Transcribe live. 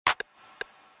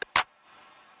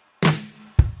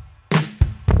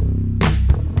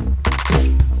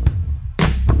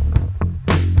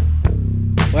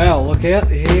look out.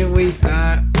 Here we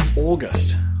are,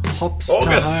 August. Hops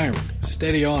August. to home.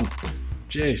 Steady on.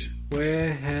 Jeez,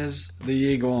 where has the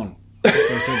year gone?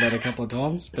 I've said that a couple of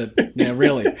times, but yeah,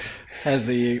 really,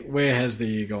 where has the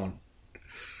year gone?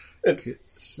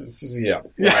 Yeah.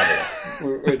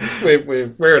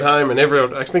 We're at home, and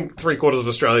everyone. I think 3/4 of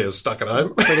Australia is stuck at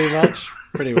home. Pretty much.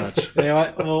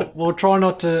 Anyway, we'll try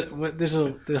not to.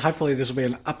 Hopefully this will be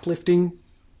an uplifting.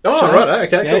 Oh, show.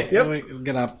 right. Okay. Yeah, Cool. Yep. we're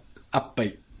gonna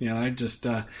upbeat. Just.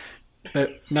 But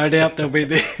no doubt there'll be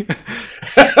the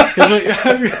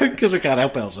because we can't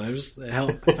help ourselves.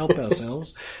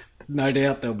 No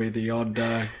doubt there'll be the odd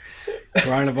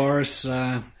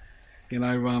coronavirus.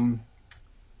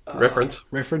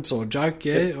 Reference or joke,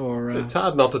 It's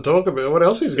hard not to talk about what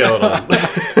else is going on.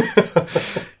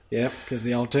 Yeah, because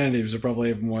the alternatives are probably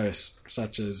even worse,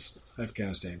 such as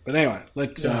Afghanistan. But anyway,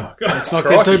 let's not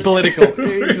get too political.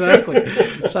 Exactly.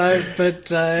 So, but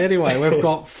anyway, we've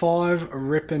got 5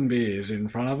 ripping beers in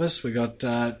front of us. We've got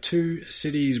 2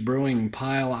 Cities Brewing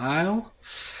Pale Ale,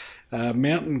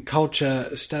 Mountain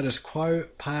Culture Status Quo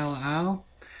Pale Ale,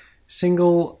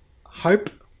 Single Hope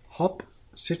Hop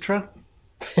Citra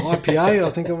IPA, I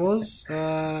think it was,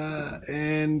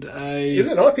 and a... Is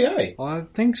it IPA? I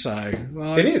think so.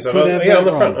 It is. On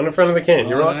the front of the can.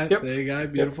 You're right. Yep. There you go.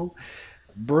 Beautiful. Yep.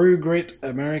 Brew Grit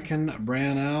American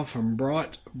Brown Ale from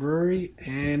Bright Brewery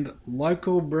and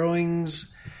Local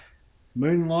Brewing's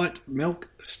Moonlight Milk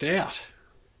Stout.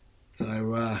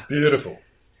 So beautiful.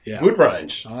 Yeah. Good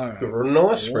range. Oh,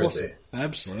 nice spread there.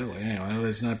 Absolutely. Anyway,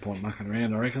 there's no point mucking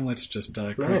around. I reckon let's just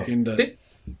crack into...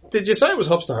 Did you say it was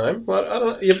hops to home? Well, I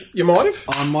don't know. You might have.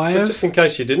 I may have. Just in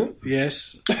case you didn't.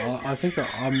 Yes. I think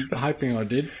I'm hoping I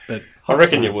did, but... I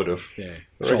reckon you would have. Yeah.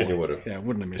 I reckon you would have. Yeah, I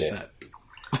wouldn't have missed that.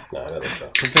 No, I don't think so.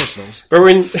 Professionals. But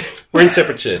we're in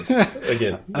separate sheds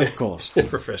again. Of course.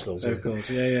 Professionals. Of course,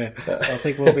 yeah. I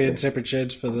think we'll be in separate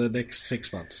sheds for the next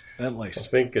 6 months, at least. I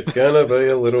think it's going to be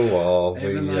a little while.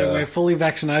 Even though we're fully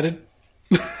vaccinated.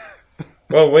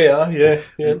 Well, we are, yeah.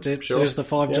 That's it. Sure. As soon as the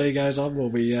 5G goes on, we'll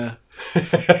be... who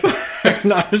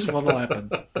knows what will happen.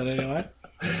 But anyway.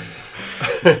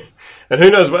 And who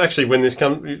knows what, actually, when this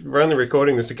comes... We're only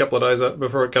recording this a couple of days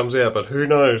before it comes out, but who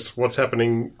knows what's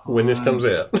happening when this comes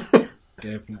out.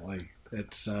 Definitely.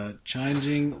 It's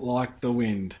changing like the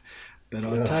wind. But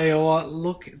I'll tell you what,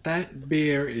 look, that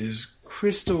beer is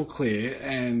crystal clear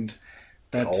and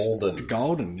that's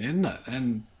golden, isn't it?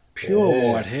 And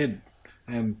pure white head.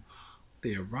 And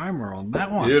the aroma on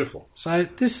that one. Beautiful. So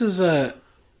this is a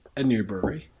new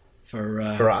brewery for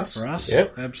us. For us,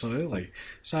 yep. Absolutely.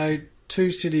 So 2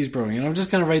 Cities Brewing, and I'm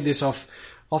just going to read this off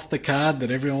the card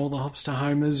that all the hops to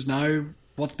homers know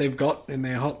what they've got in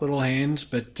their hot little hands.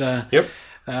 But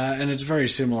and it's very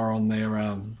similar on their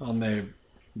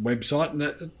website,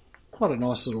 and quite a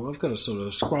nice little. I've got a sort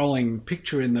of scrolling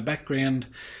picture in the background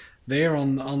there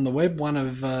on the web. One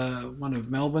of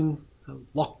Melbourne.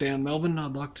 Lockdown Melbourne,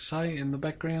 I'd like to say, in the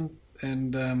background,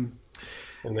 and then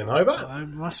Hobart. It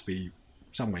must be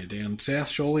somewhere down south,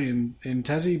 surely in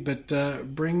Tassie. But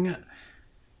bring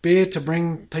beer to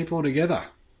bring people together.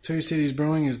 2 Cities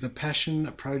Brewing is the passion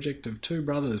project of 2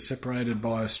 brothers separated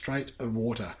by a strait of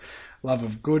water. Love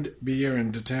of good beer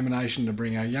and determination to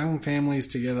bring our young families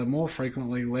together more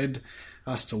frequently led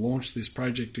us to launch this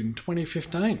project in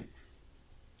 2015.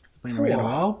 Been around a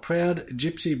while. Proud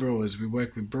Gypsy Brewers. We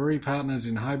work with brewery partners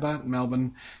in Hobart and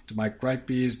Melbourne to make great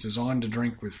beers designed to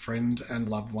drink with friends and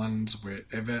loved ones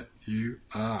wherever you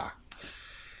are.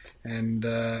 And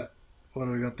what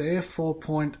have we got there?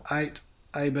 4.8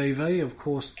 ABV, of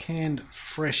course, canned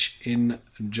fresh in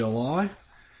July,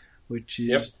 which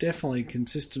is definitely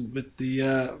consistent with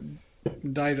the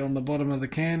date on the bottom of the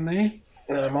can there.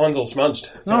 No, mine's all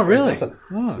smudged. Oh, really?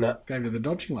 Gave you the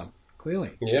dodgy one,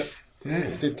 clearly. Yep. Yeah.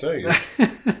 It did too.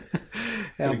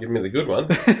 Give me the good one.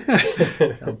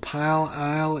 Our pale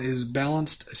ale is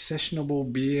balanced,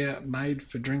 sessionable beer made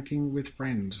for drinking with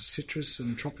friends. Citrus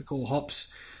and tropical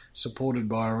hops, supported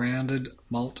by a rounded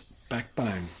malt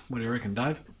backbone. What do you reckon,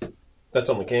 Dave?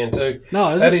 That's on the can too.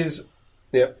 No, is that it? Is,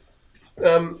 yep.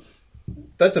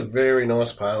 That's a very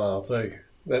nice pale ale too.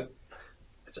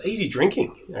 It's easy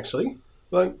drinking, actually.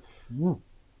 Like.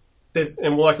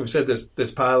 And like we've said,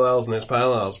 there's pale ales and there's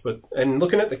pale ales, and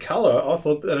looking at the colour, I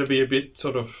thought that'd be a bit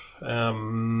sort of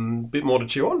bit more to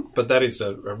chew on. But that is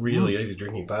a really easy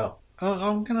drinking pale.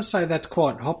 I'm going to say that's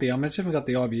quite hoppy. I mean, it's even got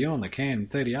the IBU on the can,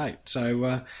 38.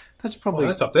 So that's probably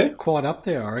that's up there, quite up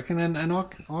there, I reckon. And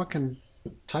I can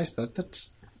taste that.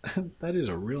 That is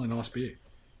a really nice beer.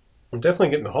 I'm definitely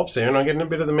getting the hops there, and I'm getting a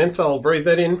bit of the menthol. Breathe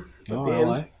that in at the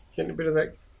end. Getting a bit of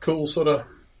that cool sort of.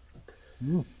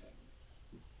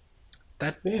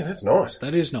 that's nice.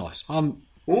 That is nice.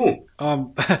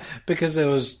 Because there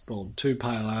was 2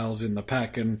 pale ales in the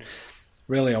pack, and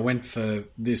really I went for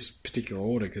this particular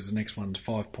order because the next one's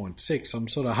 5.6. I'm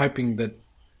sort of hoping that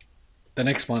the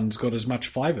next one's got as much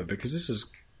flavour, because this has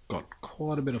got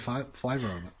quite a bit of flavour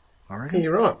on it, I reckon. Yeah,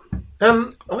 you're right.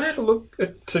 I had a look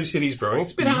at Two Cities Brewing.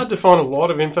 It's a bit hard to find a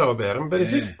lot of info about them, but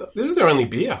this is their only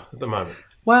beer at the moment?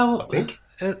 Well, I think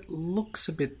it looks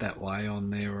a bit that way on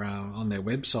their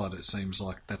website. It seems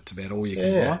like that's about all you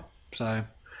can buy. So,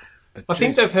 but I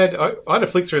think they've had. I had a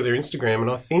flick through their Instagram, and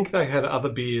I think they had other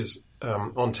beers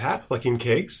on tap, like in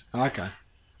kegs. Okay.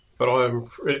 But I'm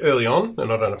early on,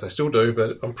 and I don't know if they still do,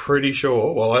 but I'm pretty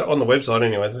sure. Well, on the website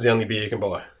anyway, this is the only beer you can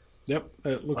buy. Yep,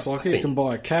 it looks like it. You can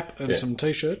buy a cap and some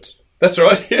T-shirts. That's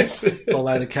right. Yes.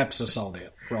 Although the caps are sold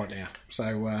out right now,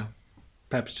 so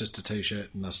perhaps just a T-shirt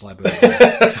and a slab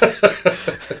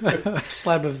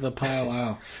of the pale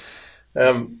ale.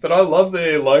 But I love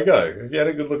their logo. Have you had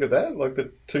a good look at that? Like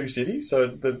the 2 cities, so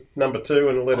the number 2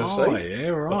 and the letter C. Oh yeah,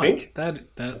 right. I think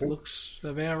that looks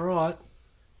about right.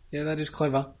 Yeah, that is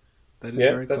clever. That is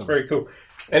very clever. That's very cool.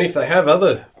 And if they have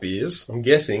other beers, I'm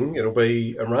guessing it'll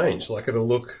be arranged. Like it'll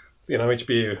look, each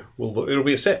beer it'll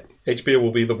be a set. Each beer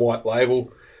will be the white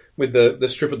label with the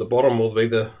strip at the bottom will be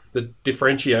the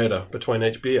differentiator between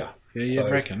each beer. Yeah, you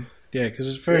reckon? Yeah, because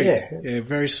it's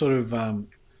very sort of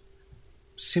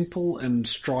simple and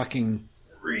striking.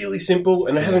 Really simple,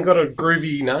 and it hasn't got a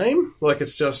groovy name. Like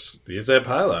it's just here's their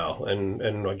pale ale,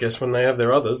 and I guess when they have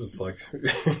their others, it's like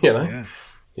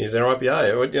here's their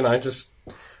IPA. Just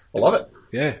I love it.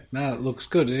 Yeah, no, it looks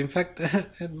good. In fact,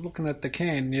 looking at the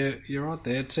can, you're right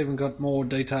there. It's even got more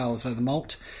details. So the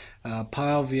malt,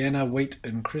 pale, Vienna, wheat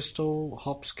and crystal,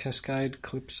 hops, Cascade,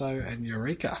 Calypso and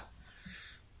Eureka.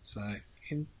 So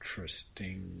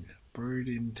interesting. Brewed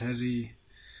in Tassie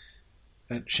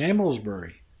at Shambles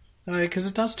Brewery. Because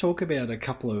it does talk about a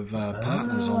couple of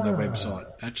partners on their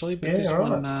website, actually. But this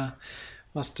one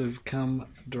must have come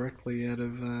directly out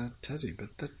of Tassie.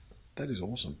 But that is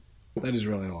awesome. That is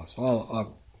really nice. I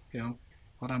don't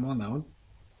mind that one.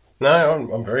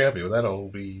 No, I'm very happy with that. I'll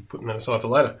be putting that aside for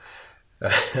later.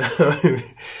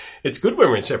 It's good when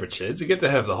we're in separate sheds. You get to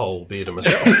have the whole beer to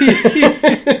myself.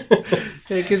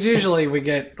 Because usually we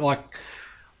get,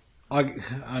 I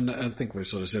think we've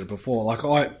sort of said it before, like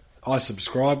I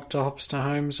subscribe to Hops to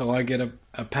Home, so I get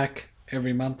a pack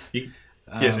every month. So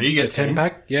you get a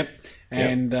 10-pack, yep.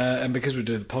 And because we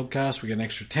do the podcast, we get an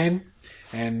extra 10.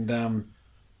 And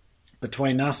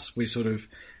between us, we sort of,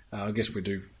 I guess we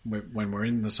do, when we're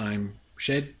in the same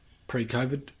shed,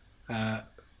 pre-COVID,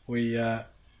 we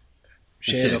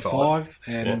share the 5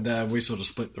 and we sort of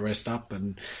split the rest up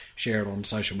and share it on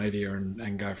social media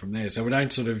and go from there. So we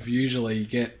don't sort of usually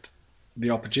get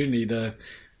the opportunity to,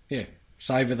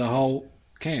 savour the whole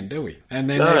can, do we? And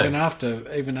then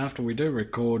even after we do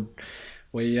record,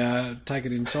 we take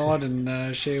it inside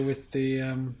and share with the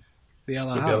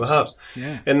other halves.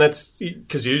 Yeah. And that's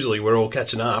because usually we're all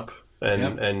catching up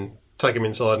and take them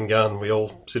inside and go, and we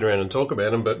all sit around and talk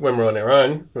about them. But when we're on our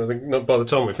own, I think by the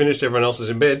time we're finished, everyone else is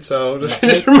in bed, so I'll just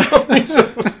finish them off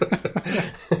myself.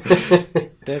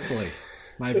 Definitely.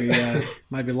 Maybe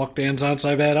lockdowns aren't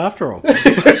so bad after all.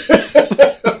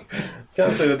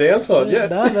 Can't see the downside yet.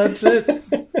 No, that's it.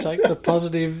 Take the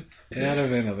positive out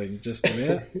of anything, just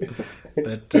about.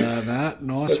 But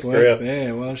nice that's work grouse.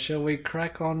 there. Well, shall we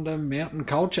crack on to Mountain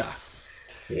Culture?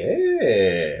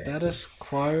 Yeah. Status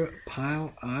Quo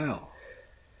Pale Ale.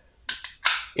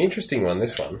 Interesting one,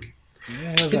 this one.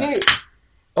 Yeah, how's that?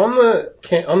 On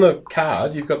the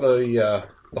card, you've got the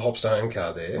Hops to Home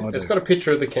card there. It's got a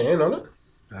picture of the can on it.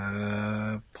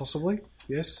 Possibly,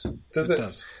 yes. Does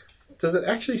it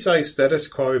actually say Status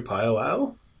Quo Pale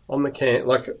Ale on the can?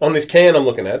 Like on this can I'm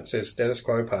looking at, it says Status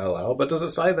Quo Pale Ale, but does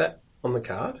it say that on the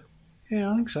card?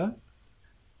 Yeah, I think so.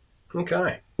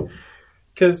 Okay.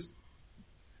 Because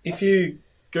if you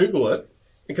Google it,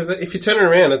 because if you turn it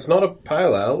around, it's not a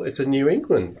pale ale, it's a New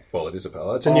England. Well, it is a pale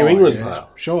ale. It's a New England pale.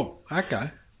 Sure.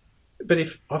 Okay. But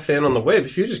if I found on the web,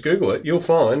 if you just Google it, you'll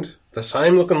find the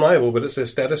same looking label, but it says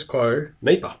Status Quo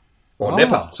NEPA. Or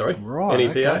NEPA, sorry. Right.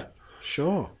 NEPA. Okay.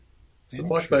 Sure. So it's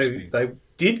like they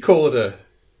did call it a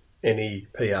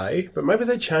NEPA, but maybe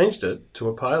they changed it to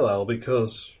a pale ale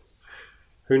because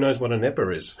who knows what a NEPA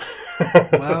is.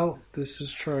 Well, this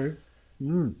is true.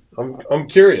 I'm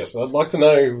curious. I'd like to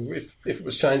know if it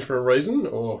was changed for a reason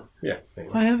or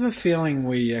anyway. I have a feeling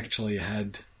we actually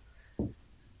had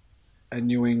a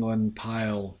New England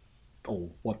pale,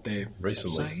 or what they're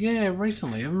recently. Saying.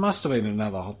 Recently. It must have been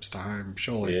another Hops to Home,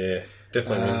 surely. Yeah,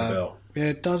 definitely rings a bell. Yeah,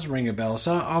 it does ring a bell.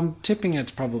 So I'm tipping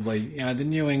it's probably the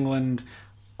New England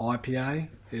IPA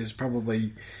is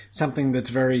probably something that's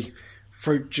very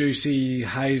fruit juicy,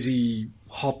 hazy,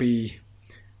 hoppy,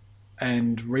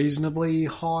 and reasonably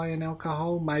high in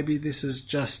alcohol. Maybe this is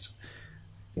just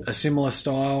a similar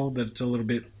style that's a little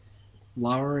bit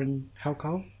lower in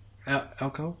alcohol.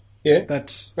 Alcohol. Yeah.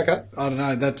 That's Okay. I don't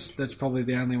know. That's probably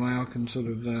the only way I can sort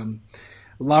of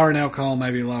lower in alcohol,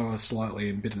 maybe lower slightly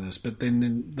in bitterness. But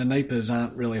then the Nipas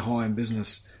aren't really high in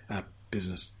bitterness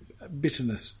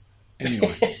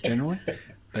anyway, generally.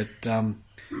 But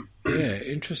yeah,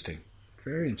 interesting,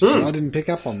 very interesting. I didn't pick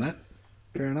up on that.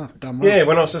 Fair enough. Done well. Yeah,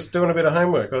 when I was just doing a bit of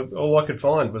homework, all I could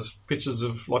find was pictures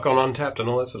of, like, on Untapped and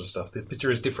all that sort of stuff. The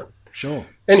picture is different. Sure.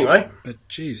 Anyway. But,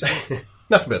 geez.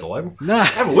 Enough about the label. No.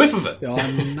 Have a whiff of it.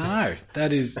 I know.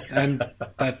 That is... And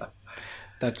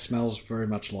that smells very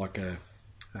much like a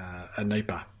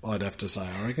Nipa, I'd have to say,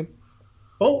 I reckon.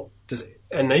 Well, Just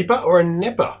a Nipa or a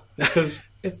Nepa? Because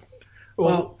it's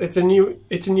a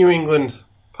New England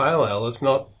pale ale. It's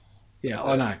not... Yeah,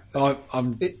 I know.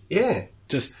 Yeah.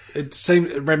 Just it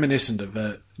seemed reminiscent of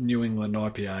a New England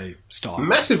IPA style.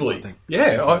 Massively. I think.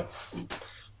 Yeah,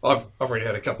 I've already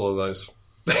had a couple of those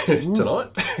tonight.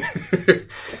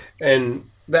 And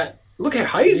that, look how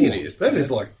hazy it is. That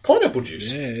is like pineapple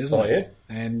juice. Yeah, isn't Oh, it?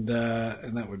 yeah. And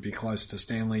that would be close to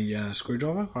Stanley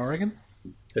Screwdriver, I reckon.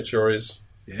 It sure is.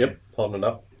 Yeah. Yep, holding it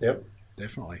up. Yep.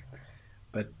 Definitely.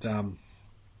 But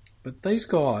these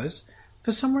guys,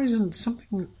 for some reason,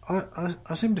 something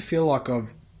I seem to feel like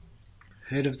I've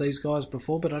heard of these guys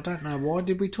before, but I don't know why.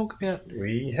 Did we talk about...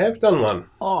 We have done one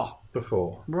Oh,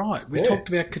 before. right. We talked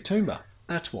about Katoomba.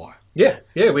 That's why. Yeah,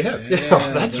 we have. Yeah,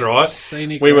 Yeah, that's the right.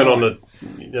 scenic We went ride. on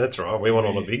that's right. We went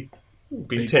on a big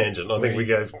tangent. I think we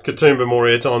gave Katoomba more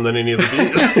airtime than any of the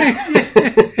beers.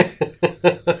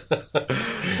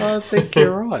 I think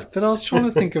you're right. But I was trying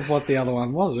to think of what the other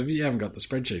one was. You haven't got the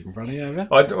spreadsheet in front of you, have you?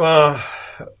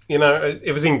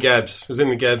 It was in Gabs. It was in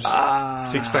the Gabs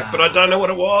six-pack, but I don't know what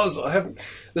it was.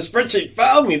 The spreadsheet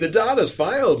failed me. The data's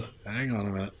failed. Hang on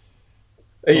a minute.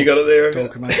 You got it there.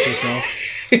 Talk amongst yourself.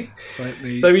 Let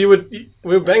me... So we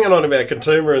were banging on about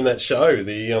Katoomba and that show,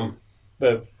 the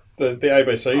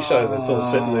ABC show that's all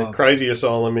set in the crazy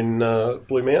asylum in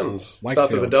Blue Mountains.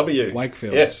 Starts with a W.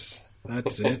 Wakefield. Yes.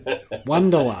 That's it.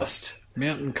 Wanderlust.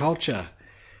 Mountain culture.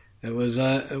 It was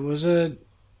a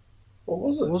What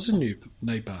was it? It was a new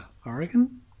Nipa, I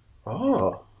reckon.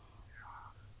 Oh.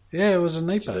 Yeah, it was a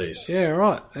Nipa. Jeez. Yeah,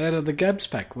 right. Out of the Gabs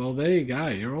pack. Well, there you go.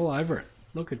 You're all over it.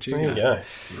 Look at you. There you go.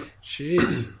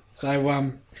 Jeez.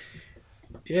 So,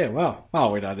 yeah, well,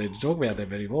 we don't need to talk about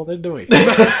them anymore then, do we?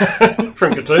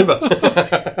 From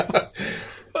Katoomba.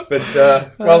 But,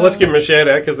 let's give them a shout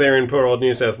out because they're in poor old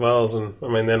New South Wales, and I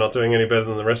mean, they're not doing any better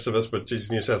than the rest of us, but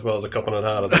geez, New South Wales are copping it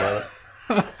hard at the moment.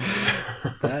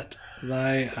 That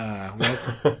they are.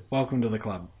 Welcome to the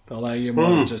club. Although you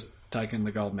might have just taken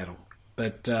the gold medal.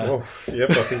 But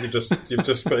yep, I think you've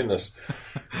just beaten us.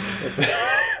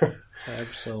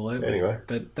 Absolutely. Anyway.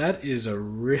 But that's a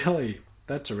really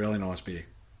nice beer.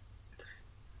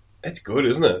 That's good,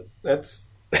 isn't it?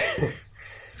 That's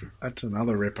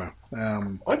another ripper.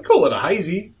 I'd call it a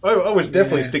hazy. I would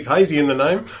definitely stick hazy in the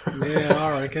name. Yeah,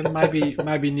 I reckon.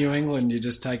 Maybe New England, you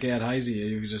just take out hazy.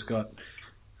 You've just got...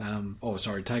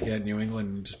 take out New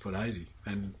England and just put hazy.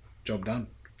 And job done,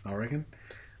 I reckon.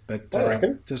 But I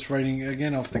reckon. Just reading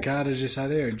again off the card, as you say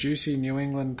there, a juicy New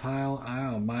England pale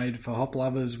ale made for hop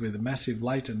lovers with massive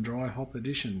late and dry hop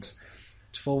additions.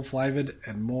 It's full flavoured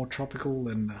and more tropical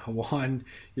than the Hawaiian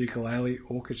Ukulele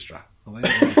Orchestra. Well,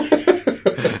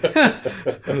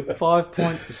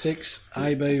 5.6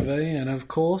 ABV, and of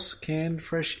course, canned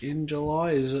fresh in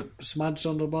July. Is it smudged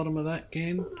on the bottom of that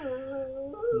can?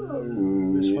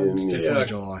 This one's definitely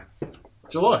July.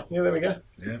 July, yeah, there we go.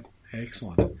 Yeah,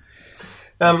 excellent.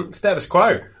 Status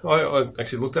quo. I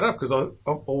actually looked it up because I've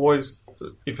always...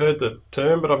 You've heard the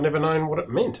term, but I've never known what it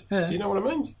meant. Yeah. Do you know what it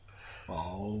means?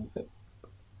 Oh,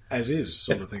 as is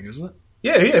sort of thing, isn't it?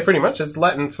 Yeah, pretty much. It's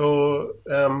Latin for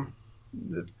the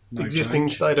No existing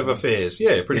change. state of affairs.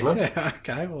 Yeah, pretty much. Yeah,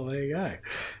 okay, well, there you go.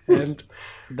 And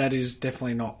that is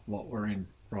definitely not what we're in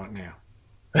right now.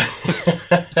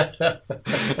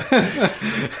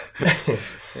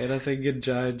 Anything can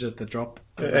change at the drop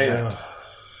of a hat.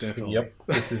 Definitely. Yep,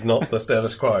 this is not the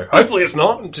status quo. Hopefully it's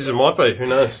not. It might be. Who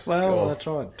knows? Well, that's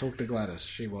right. Talk to Gladys.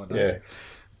 She might know. Yeah.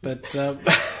 But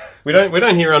We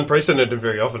don't hear unprecedented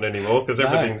very often anymore because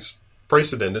everything's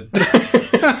precedented.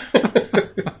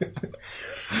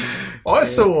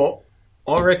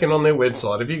 I reckon on their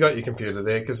website, have you got your computer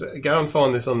there? Because go and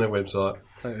find this on their website.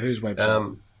 whose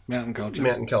website? Mountain Culture.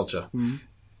 Mountain Culture. Mm-hmm.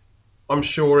 I'm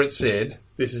sure it said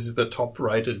this is the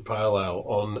top-rated pale ale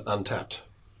on Untapped.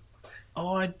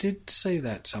 Oh, I did see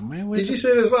that somewhere. Did you see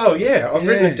it as well? Yeah, I've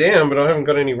written it down, but I haven't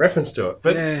got any reference to it.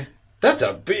 But Yeah, that's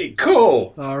a big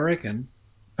call. I reckon.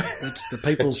 That's the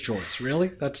people's choice, really.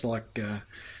 That's like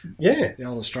Yeah. the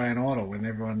old Australian Idol when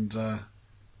everyone's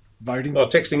voting. Oh,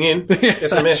 texting in. Yeah,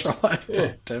 SMS. that's right.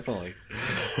 Yeah. Definitely.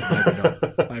 Maybe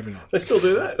not. Maybe not. They still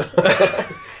do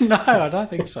that. No, I don't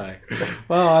think so.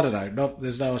 Well, I don't know.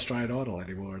 There's no Australian Idol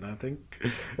anymore, I don't think.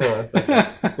 Oh,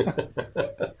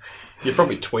 okay. You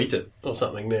probably tweet it or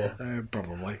something now.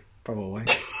 Probably.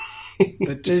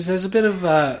 But geez, there's a bit of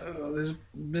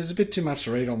there's a bit too much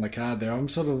to read on the card there. I'm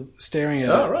sort of staring at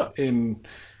Oh, it right. in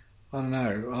I don't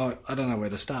know. I don't know where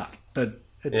to start. But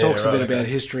it Yeah, talks a right, bit about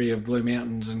okay. history of Blue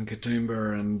Mountains and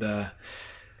Katoomba and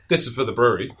This is for the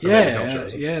brewery. For yeah, agriculture,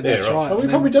 is it? yeah, that's right. Oh, we've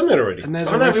And probably done that already. And there's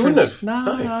oh, a no, we wouldn't reference. have.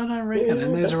 No, Hey. I don't reckon. Yeah,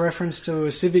 And there's a okay. reference to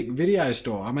a Civic video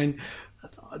store. I mean,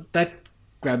 that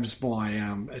grabs my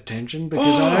attention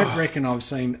because I don't reckon I've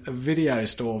seen a video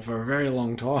store for a very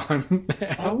long time.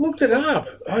 I looked it up.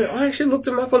 I actually looked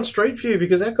them up on Street View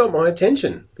because that got my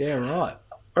attention. Yeah, right.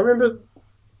 I remember.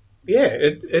 Yeah,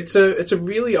 it's a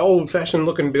really old fashioned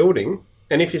looking building,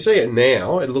 and if you see it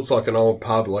now, it looks like an old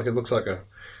pub. Like it looks like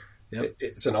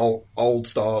it's an old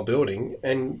style building,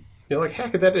 and you're like, how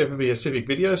could that ever be a Civic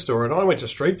video store? And I went to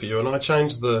Street View and I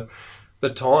changed the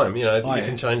time. You know, you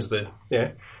can change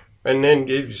and then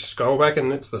you scroll back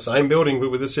and it's the same building but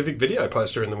with a Civic video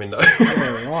poster in the window.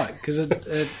 Yeah, right. Because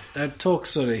it talks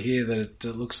sort of here that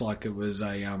it looks like it was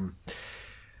a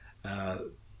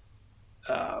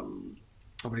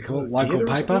what do you call it? Local theatre or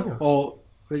paper, something? or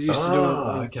it used to do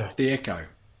okay. the Echo.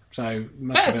 So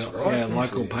must That's have been right. yeah,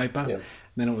 That's local it. paper. Yeah.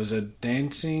 Then it was a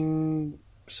dancing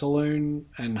saloon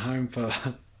and home for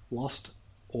lost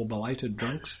or belated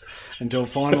drunks until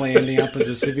finally ending up as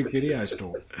a Civic video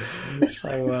store.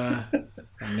 So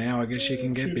and now I guess you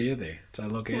can get beer there. So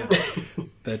look out.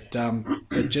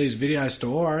 But geez, video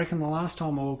store. I reckon the last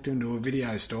time I walked into a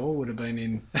video store would have been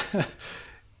in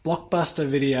Blockbuster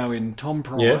Video in Tom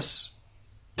Price.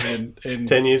 In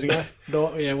 10 years ago?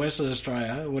 Western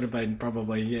Australia. It would have been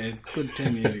probably, good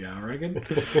 10 years ago, I reckon.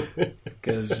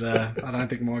 Because I don't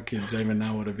think my kids even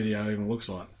know what a video even looks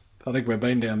like. I think we've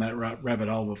been down that rabbit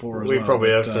hole before as well. We probably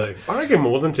but, have to. I reckon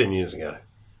more than 10 years ago.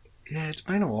 Yeah, it's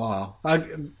been a while. I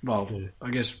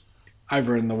guess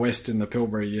over in the west in the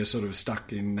Pilbara, you're sort of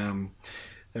stuck in...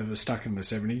 it was stuck in the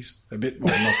 70s. A bit,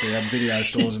 well, not the video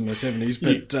stores in the 70s,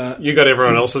 but... You got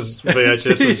everyone else's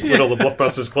VHSs when all the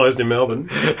Blockbusters closed in Melbourne.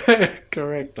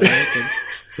 Correct, I reckon.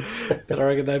 But I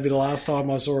reckon that'd be the last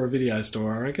time I saw a video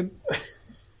store, I reckon.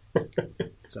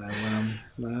 So,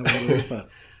 no, whatever.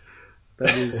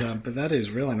 But that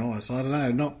is really nice. I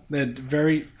don't know. They're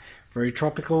very, very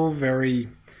tropical, very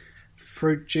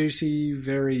fruit juicy,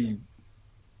 very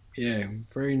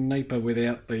neeper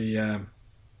without the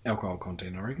alcohol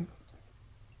content, I reckon.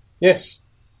 Yes.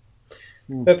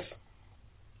 That's...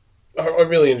 I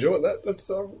really enjoyed that. That's...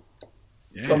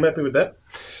 I'm happy with that.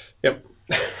 Yep.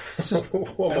 It's just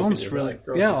What more balanced, can you really.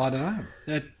 say? Yeah, I don't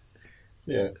know.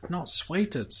 Yeah. Not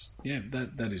sweet. It's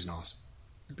that is nice.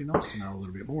 It'd be nice to know a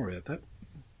little bit more about that.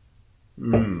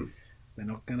 They're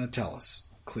not going to tell us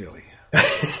clearly.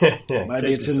 Yeah,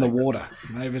 Maybe it's in the water.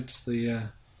 Maybe it's the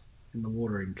in the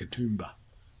water in Katoomba.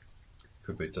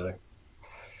 Could be too.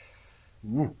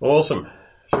 Awesome.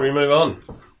 Should we move on?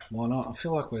 Why not? I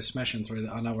feel like we're smashing through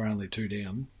that. I know we're only 2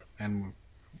 down,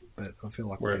 but I feel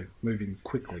like we're moving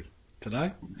quickly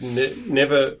today.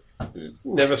 Never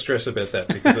stress about that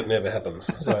because it never happens.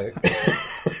 So,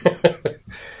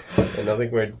 and I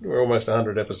think we're almost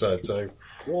 100 episodes, so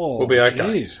Whoa, we'll be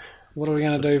okay. Geez. What are we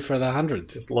going to do for the 100th?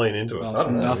 Just lean into it. Well, I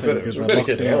don't know. nothing, We've because got to we're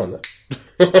get locked down on that.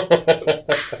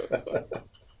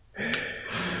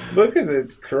 Look at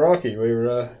the crikey.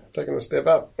 We're taking a step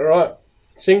up. All right.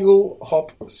 Single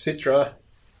hop Citra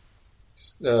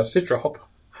hop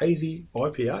hazy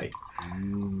IPA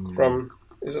from,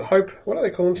 is it Hope? What do they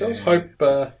call themselves? Yeah.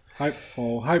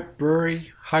 Hope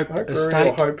Brewery, Hope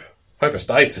Estate. Brewery or Hope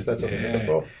Estate. That's what I'm looking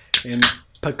for. In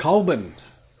Pecolbin.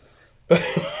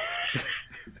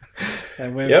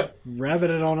 And we've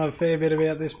rabbited on a fair bit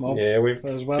about this mob. Yeah, we've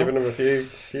as well. given them a few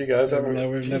goes, haven't we?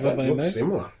 We've Jeez, never that been looks there.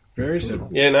 similar. Very similar.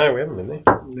 Yeah, no, we haven't been there.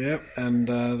 Yep, and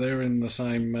they're in the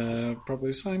same,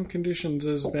 probably same conditions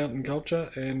as Mountain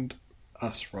Culture and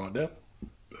us right now,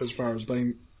 as far as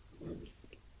being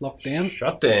locked down.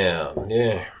 Shut down,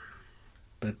 yeah.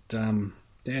 But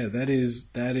that is.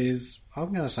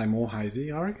 I'm going to say more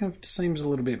hazy. I reckon it seems a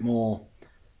little bit more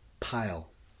pale.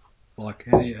 Like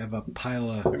you have a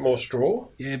paler, A bit more straw.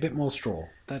 yeah, a bit more straw.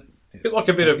 That A bit like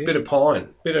a bit of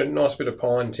pine, nice bit of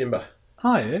pine timber.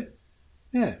 oh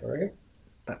yeah, I reckon.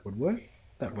 that would work.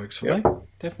 That works for Yep. me.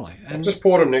 Definitely. I've And just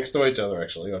poured them next to each other,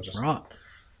 actually. I just right.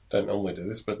 don't normally do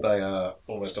this, but they are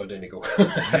almost identical.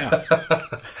 Yeah.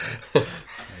 There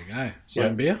you go.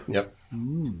 Same beer. Yep.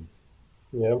 Mm.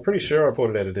 Yeah, I'm pretty sure I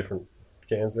poured it out of different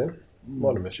cans then.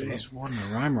 Might have messed it up. Jeez, what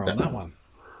an aroma on that one.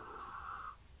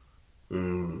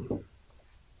 Mm.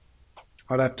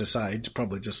 I'd have to say, it's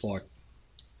probably just like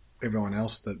everyone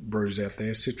else that brews out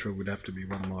there, Citra would have to be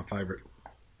one of my favourite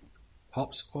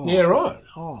hops. Oh, Yeah, right.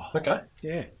 Oh, Okay.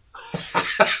 yeah.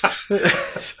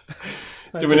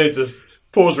 Do we need to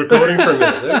pause recording for a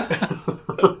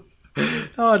minute?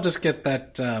 I just get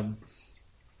that.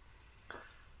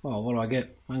 What do I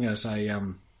get? I'm going to say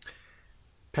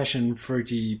passion,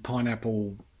 fruity,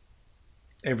 pineapple,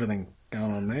 everything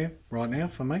going on there right now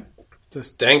for me.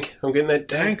 Just Dank. I'm getting that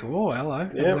dank. dank. Oh, hello.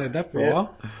 Yeah, Haven't heard that for a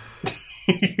while.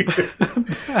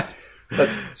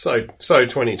 That's so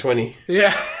 2020.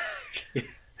 Yeah.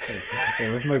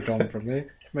 Yeah, we've moved on from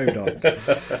there. Moved on.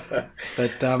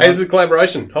 But Hey, this is a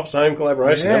collaboration. Hops Home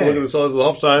collaboration. Have a look at the size of the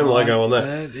Hops Home logo on that.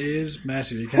 That is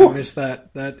massive. You can't miss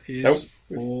that. That is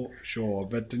for sure.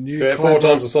 But the new About 4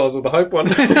 times the size of the Hope one.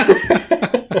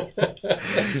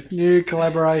 new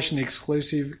collaboration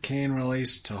exclusive can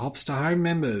release to Hops to Home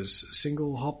members.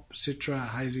 Single hop Citra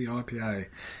Hazy IPA.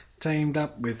 Teamed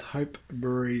up with Hope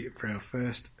Brewery for our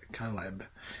first collab.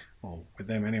 Well, with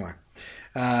them anyway.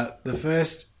 The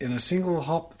first in a single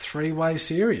hop 3-way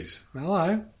series.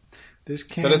 Hello. This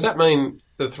can. So does that mean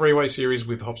the 3-way series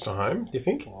with Hops to Home, do you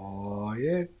think? Oh,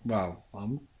 yeah. Well,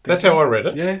 That's how I read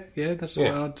it. Yeah, that's the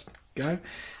way I'd go.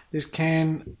 This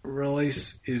can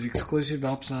release is exclusive to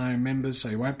Hops to Home members, so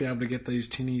you won't be able to get these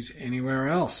tinnies anywhere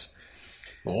else.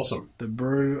 Awesome. The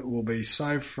brew will be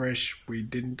so fresh we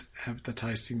didn't have the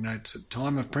tasting notes at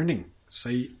time of printing.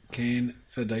 See can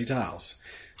for details.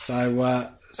 So,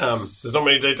 There's not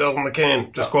many details on the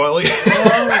can, just quietly.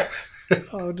 I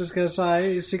was just going to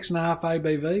say 6.5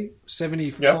 ABV,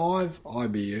 75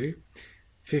 IBU,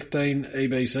 15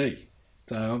 EBC.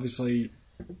 So obviously,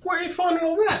 Where are you finding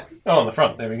all that? Oh, on the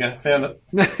front. There we go. Found it.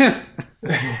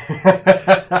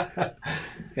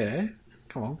 yeah.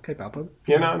 Come on, keep up with it.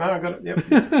 Yeah, no, I got it. Yep.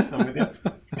 I'm with you.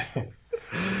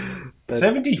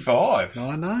 75.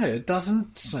 I know, it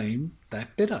doesn't seem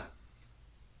that bitter.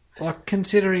 Like,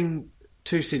 considering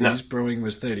Two Cities Brewing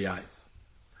was 38.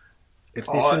 If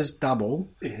this is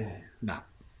double, no,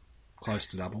 close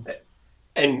to double.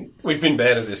 And we've been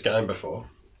bad at this game before.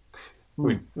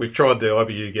 We've tried the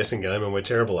IBU guessing game and we're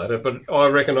terrible at it, but I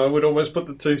reckon I would almost put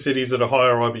the Two Cities at a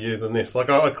higher IBU than this. Like,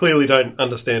 I clearly don't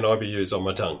understand IBUs on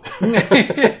my tongue.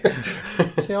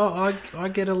 See, I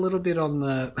get a little bit on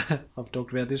the... I've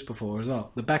talked about this before as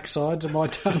well. The back sides of my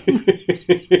tongue.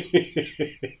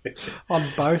 On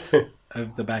both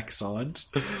of the back sides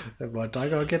of my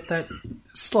tongue, I get that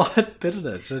slight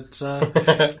bitterness. It's...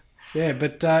 yeah,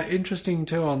 but interesting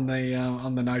too on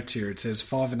the notes here. It says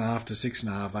 5.5 to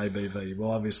 6.5 ABV.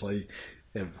 Well, obviously,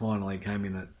 it finally came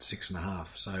in at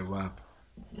 6.5. So,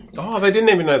 oh, they didn't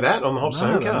even know that on the Hops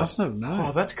Home cast. No.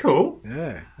 Oh, that's cool.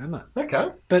 Yeah, isn't it? Okay.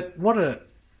 But what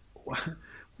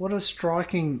a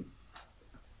striking,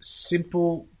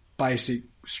 simple, basic,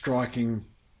 striking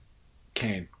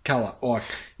can colour. Like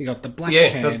you got the black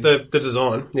can. the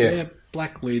design. Yeah,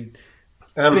 black lid,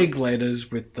 big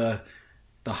letters with the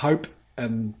Hope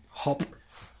and Hop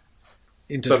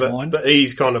intertwined. So the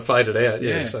E's kind of faded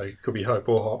out, so it could be Hope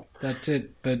or Hop. That's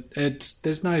it. But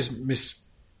there's no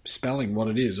misspelling what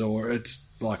it is, or it's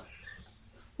like...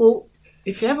 Well,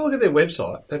 if you have a look at their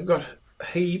website, they've got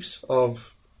heaps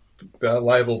of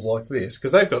labels like this,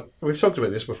 because we've talked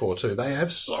about this before too, they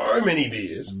have so many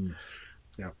beers.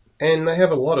 Yep. And they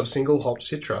have a lot of single hop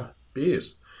Citra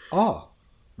beers. Oh,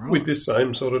 right. With this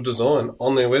same sort of design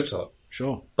on their website.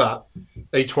 Sure. But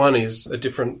each one is a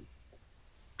different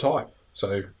type.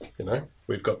 So,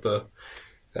 we've got the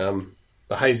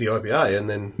hazy IPA and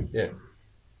then,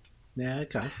 Yeah,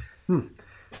 okay.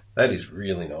 That is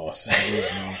really nice. That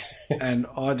is nice. And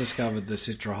I discovered the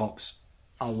Citra hops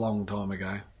a long time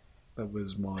ago. That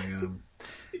was my...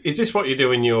 Is this what you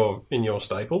do in your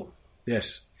staple?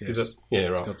 Yes. Is it? Yeah,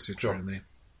 right. It's got Citra in there.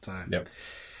 So,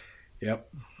 Yep.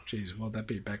 Jeez, what'd that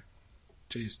be back?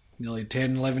 Jeez, nearly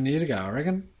 10, 11 years ago, I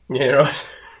reckon. Yeah, right.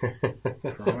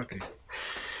 Crikey.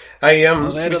 Hey, we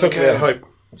talked talked about Hope.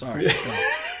 Sorry.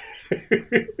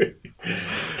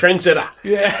 Trendsetter.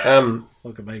 Yeah.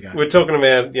 Look at me go. We're talking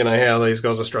about, how these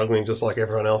guys are struggling just like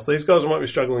everyone else. These guys might be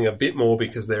struggling a bit more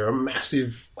because they're a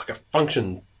massive, like a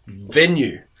function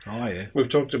venue. Oh, yeah. We've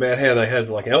talked about how they had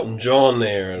like Elton John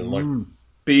there and like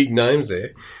big names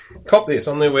there. Cop this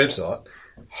on their website.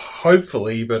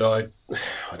 Hopefully, but I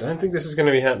don't think this is going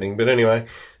to be happening. But anyway,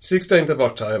 16th of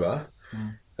October,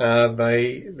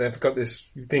 they've got this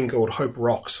thing called Hope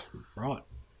Rocks. Right.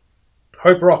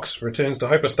 Hope Rocks returns to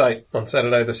Hope Estate on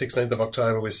Saturday the 16th of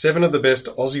October with 7 of the best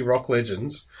Aussie rock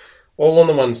legends, all on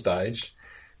the one stage,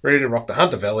 ready to rock the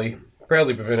Hunter Valley,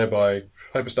 proudly presented by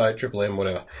Hope Estate, Triple M,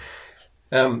 whatever.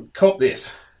 Cop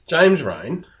this. James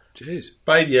Rain, Jeez.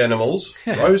 Baby Animals,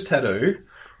 Yeah. Rose Tattoo,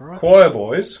 Right. Choir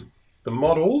Boys, The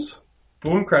Models,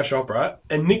 Boom Crash Opera,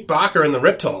 and Nick Barker and the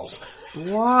Reptiles.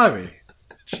 Blimey.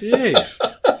 Jeez.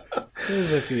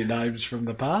 There's a few names from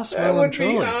the past. That Well and would be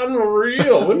truly.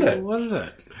 unreal, wouldn't it? Wouldn't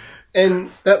it? And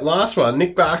that last one,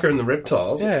 Nick Barker and the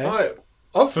Reptiles, Yeah.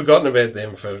 I've forgotten about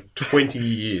them for 20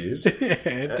 years.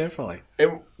 Yeah, definitely.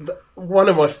 And one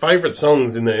of my favourite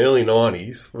songs in the early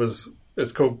 90s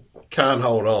it's called Can't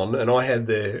Hold On, and I had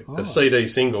the CD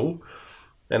single.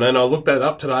 And then I looked that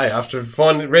up today after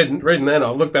reading that. I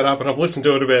looked that up and I've listened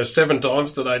to it about 7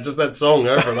 times today, just that song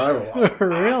over and over.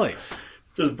 Really?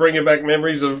 Just bringing back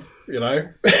memories of,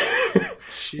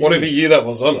 whatever year that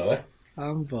was, I don't know.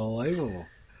 Unbelievable.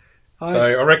 So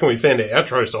I reckon we found our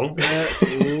outro song.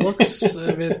 It looks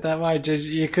a bit that way. Just,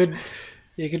 you could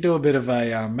do a bit of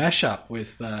a mashup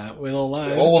with all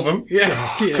those. All of them? Yeah,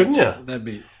 Oh, yeah. couldn't you? That'd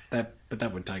be that, but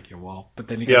that would take you a while. But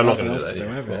then you Yeah, got I'm not nothing going else to to do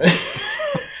do, that.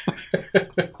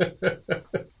 have you?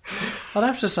 I'd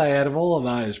have to say, out of all of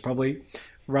those, probably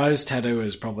Rose Tattoo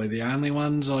is probably the only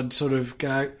ones I'd sort of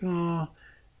go. Oh,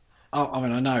 I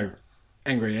mean, I know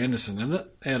Angry Anderson in it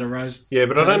out of Rose. Yeah,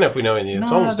 but I don't know if we know any of the No,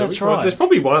 songs, do that's we? right. There's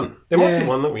probably one. There might Yeah. be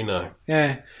one that we know.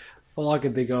 Yeah. All I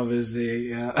can think of is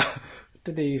the.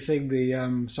 Did he sing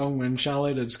the song when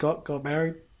Charlotte and Scott got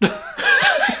married?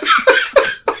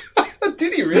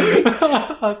 Did he really?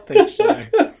 I think so.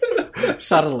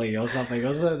 Suddenly or something,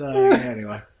 was it?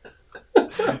 Anyway.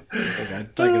 Okay,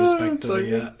 taking us back to so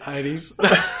the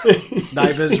 80s.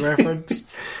 Neighbours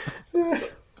reference.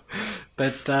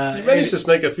 But You managed to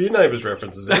sneak a few Neighbours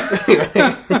references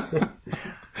in.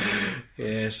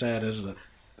 yeah, sad, isn't it?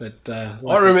 But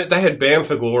I remember they had Bound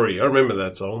for Glory. I remember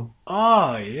that song.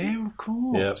 oh yeah, of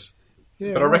course. Yes.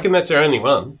 Yeah, But I reckon that's their only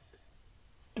one.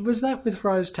 was that with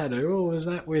Rose Tattoo or was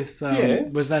that with? Yeah.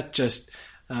 Was that just it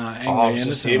Angry was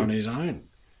just Anderson him. on his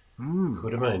own?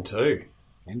 Could have been too.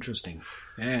 Interesting.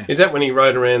 Yeah. Is that when he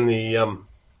rode around the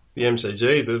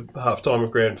MCG, the half-time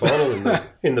of grand final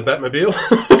in the Batmobile?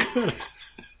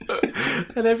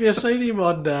 And have you seen him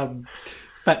on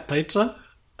Fat Pizza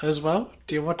as well?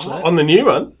 Do you watch that? On the new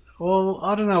one? Well,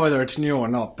 I don't know whether it's new or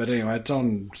not, but anyway, it's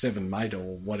on 7 Mate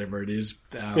or whatever it is.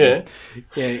 Yeah.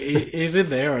 Yeah, he's in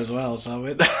there as well, so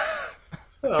it...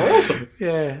 Oh, awesome.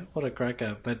 yeah, what a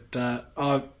cracker. But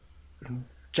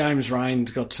James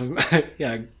Rain's got some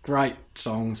great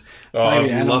songs. Oh,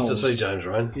 Baby I'd love to Animals. see James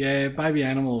Rain. Yeah, Baby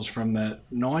Animals from the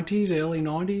 90s, early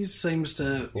 90s seems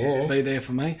to Yeah. be there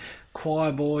for me.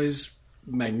 Choir Boys,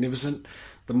 magnificent.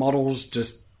 The Models,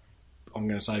 just, I'm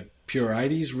going to say, pure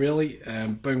 80s, really.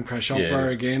 Boom Crash Opera Yeah.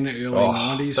 again, early Oh,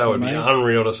 90s that for would me. be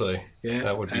unreal to see. Yeah,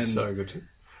 That would be and so good.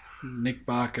 Nick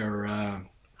Barker.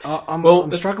 I'm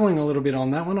Well, struggling a little bit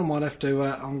on that one. I might have to.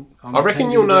 I reckon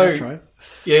keen to you'll do the know- outro.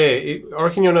 Yeah, I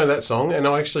reckon you'll know that song. And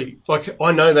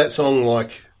I know that song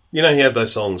like... You know, you have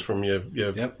those songs from your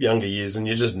Yep. younger years and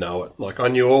you just know it. Like, I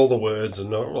knew all the words and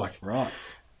like... Right.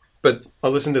 But I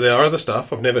listened to their other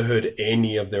stuff. I've never heard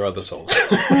any of their other songs.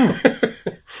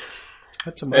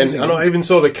 That's amazing. And I even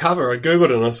saw the cover. I googled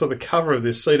it and I saw the cover of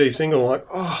this CD single. Like,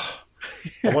 oh,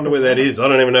 I wonder where that is. I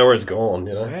don't even know where it's gone.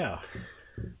 You know? Wow.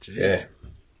 Jeez. Yeah.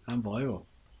 Unbelievable.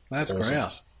 That's Awesome.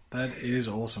 grouse. That is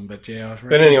awesome. But yeah, I reckon,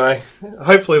 But anyway,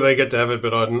 hopefully they get to have it.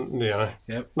 But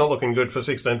Yep. not looking good for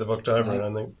 16th of October. I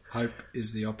don't think. Hope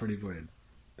is the operative word.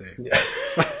 There.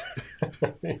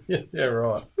 Yeah,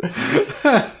 right.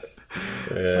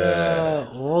 Yeah.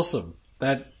 Awesome.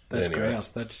 That's Anyway. grouse.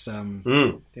 That's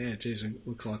Mm. yeah. Geez, it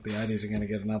looks like the 80s are going to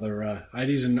get another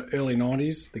 80s and early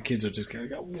 90s. The kids are just going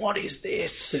to go, "What is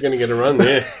this?" They're going to get a run,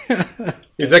 yeah.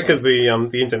 Is that because the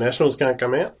internationals can't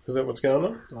come out? Is that what's going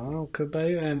on? Oh, could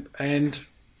be, and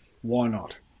why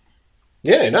not?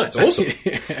 Yeah, no, it's awesome.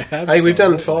 Hey, we've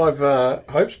done 5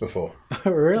 hopes before.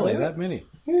 really that many.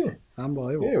 Yeah.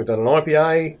 Unbelievable. Yeah, we've done an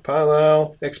IPA, Pale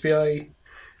Ale, XPA,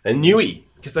 and Newey,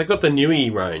 because they've got the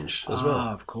Newey range as well.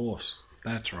 Of course.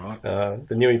 That's right. The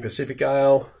Newey Pacific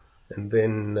Ale, and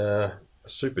then a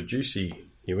super juicy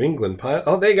New England Pale.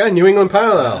 Oh, there you go, New England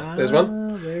Pale Ale. There's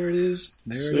one. There it is.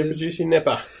 There Super it is. juicy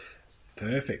Napa.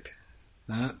 Perfect.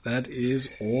 That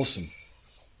is awesome.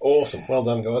 Awesome. Well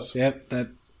done, guys. Yep, that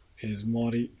is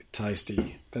mighty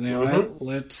tasty. But anyway,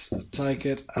 let's take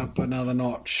it up another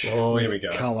notch. Oh, here with we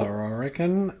go. Colour, I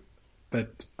reckon.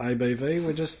 But ABV,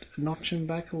 we're just notching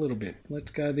back a little bit.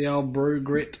 Let's go the old Brew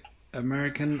Grit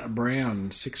American Brown,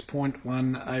 6.1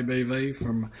 ABV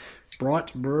from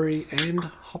Bright Brewery and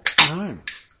Hops to Home.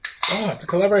 Oh, it's a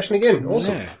collaboration again.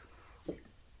 Awesome. Yeah.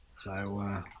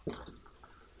 So,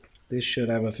 this should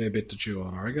have a fair bit to chew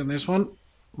on, I reckon. This one,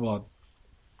 well,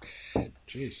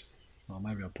 geez. Well,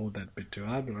 maybe I poured that a bit too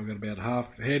hard, but I've got about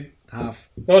half head, half...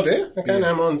 Oh, dear. Okay, Yeah.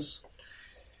 no, mine's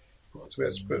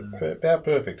about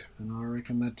perfect. And I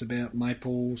reckon that's about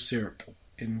maple syrup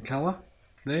in colour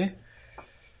there.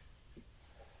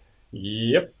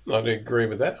 Yep, I'd agree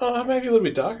with that. Oh, maybe a little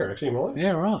bit darker, actually, mine.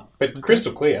 Yeah, right. But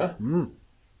crystal clear,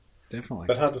 Definitely.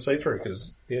 but hard to see through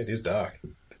because, yeah, it is dark.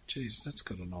 Geez, that's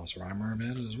got a nice aroma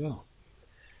about it as well.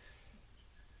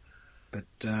 But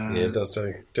Yeah, it does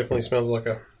too. Definitely smells like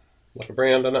a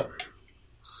brown, doesn't it?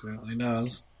 certainly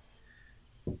does.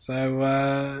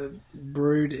 So,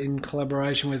 brewed in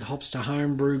collaboration with Hops to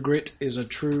Home, Brew Grit is a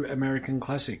true American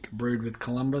classic, brewed with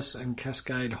Columbus and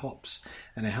Cascade hops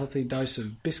and a healthy dose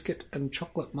of biscuit and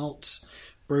chocolate malts.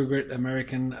 Brew Grit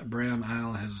American Brown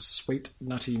Ale has sweet,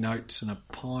 nutty notes and a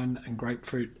pine and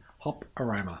grapefruit hop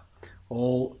aroma,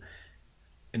 all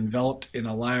enveloped in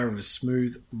a layer of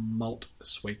smooth malt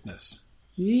sweetness.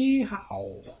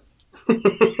 Yeehaw!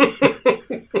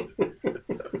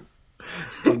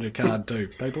 It's on your card too,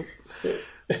 people.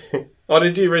 Oh,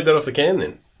 did you read that off the can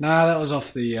then? No, that was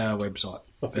off the website.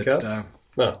 Off the But, card?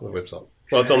 No, the website.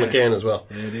 Well, it's on the can as well.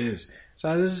 It is.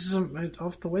 So this is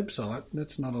off the website.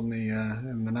 That's not on the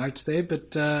in the notes there,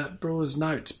 but brewer's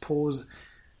notes: pours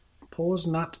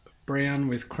nut brown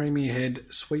with creamy head,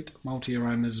 sweet malty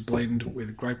aromas blend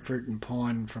with grapefruit and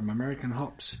pine from American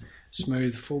hops.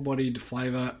 Smooth, full-bodied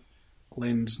flavour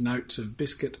lends notes of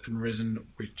biscuit and resin,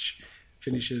 which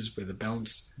finishes with a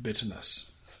balanced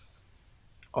bitterness.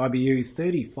 IBU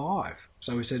 35.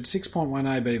 So we said 6.1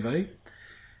 ABV.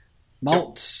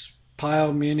 Malts,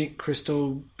 pale, Munich,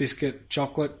 crystal, biscuit,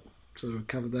 chocolate. So we've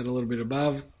covered that a little bit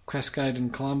above. Cascade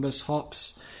and Columbus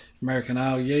hops. American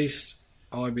ale yeast.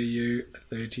 IBU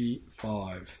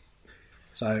 35.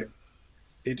 So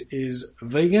it is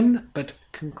vegan but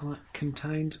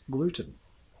contains gluten.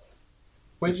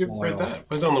 Where'd you read that?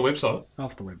 Was it on the website?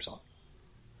 Off the website.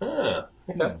 Ah,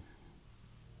 okay.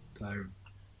 So,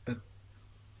 but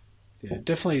yeah,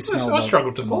 definitely smells. I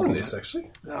struggled to find this,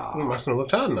 actually. Oh, You mustn't have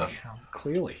looked hard enough.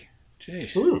 clearly.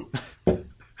 Jeez. Mm.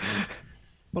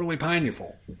 What are we paying you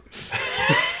for?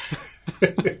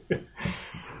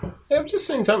 Yeah, I've just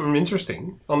seen something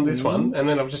interesting on this one, and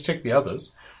then I've just checked the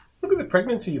others. Look at the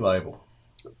pregnancy label.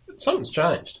 Something's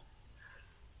changed.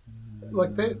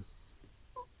 Like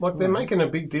they're making a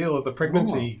big deal of the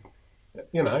pregnancy,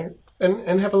 you know,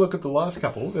 and have a look at the last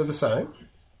couple. They're the same.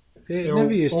 Yeah, it They're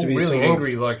never used all to be really sort of-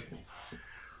 angry. Like,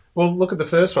 well, look at the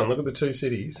first one. Look at the two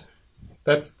cities.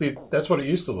 That's what it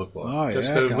used to look like. Oh, yeah,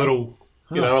 Just okay. a little,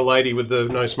 a lady with the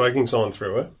no smoking sign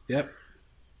through her. Yep.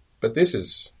 But this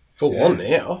is full on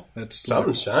now. That's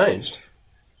Something's changed.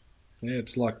 Yeah,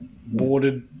 it's like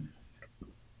bordered,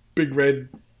 big red.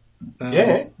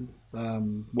 Yeah.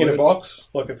 In a words. box.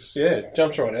 Like it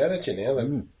jumps right out at you now.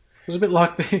 It was a bit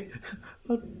like the.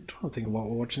 I'm trying to think of what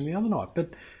we were watching the other night, but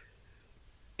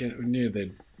we knew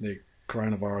that the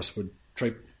coronavirus would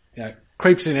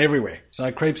creeps in everywhere, so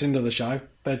it creeps into the show.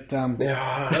 But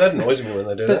Yeah, that annoys me when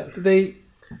they do that. but there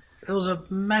was a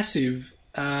massive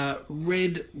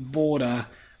red border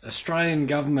Australian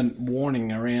government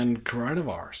warning around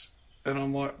coronavirus, and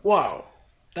I'm like, whoa,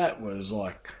 that was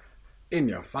like in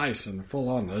your face and full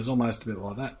on. There's almost a bit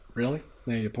like that. Really?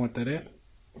 Now you point that out.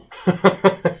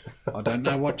 I don't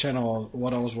know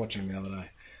what I was watching the other day.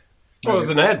 Well, it was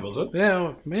an ad, was it?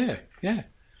 Yeah.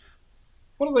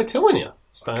 What are they telling you?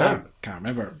 Stay home. Can't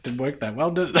remember. It didn't work that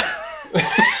well, did it?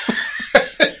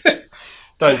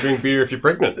 Don't drink beer if you're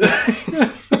pregnant.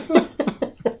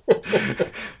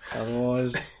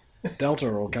 Otherwise, Delta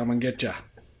will come and get you.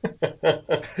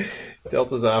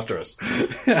 Delta's after us.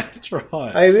 That's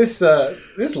right. Hey, this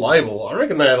label, I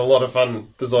reckon they had a lot of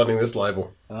fun designing this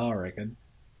label. I reckon.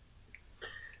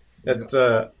 It's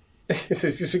a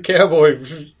cowboy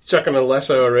chucking a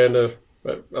lasso around a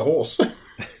horse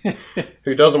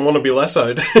who doesn't want to be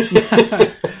lassoed.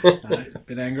 No,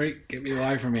 bit angry. Get me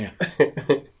away from here.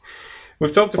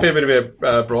 We've talked a fair bit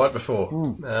about Bright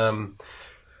before.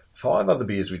 5 other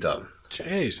beers we've done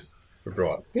Jeez. for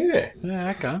Bright. Yeah.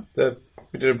 Yeah, okay.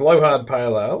 We did a Blowhard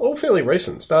Pale Ale, all fairly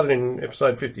recent. Started in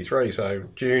episode 53, so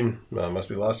June, must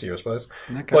be last year, I suppose.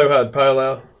 Okay. Blowhard Pale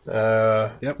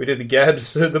Ale. Yep. We did the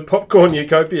Gabs, the popcorn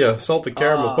Utopia, salted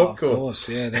caramel popcorn. Of course,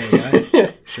 yeah, there you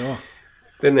go. Sure.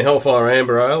 Then the Hellfire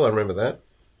Amber Ale, I remember that.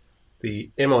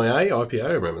 The MIA IPA,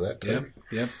 I remember that too.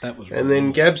 Yep, that was And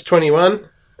then Gabs 21,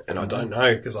 And I don't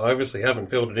know, because I obviously haven't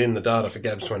filled it in the data for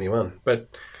Gabs 21. But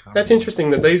that's interesting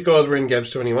that these guys were in Gabs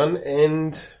 21.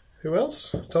 And who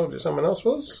else? I told you someone else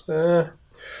was.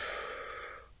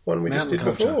 One we Mountain just did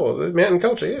Culture. before. The Mountain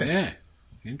Culture, yeah. Yeah,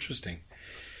 interesting.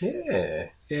 Yeah.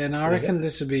 Yeah, and I reckon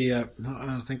this would be, I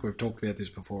think we've talked about this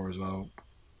before as well,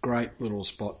 great little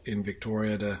spot in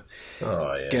Victoria to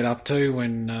get up to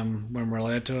when we're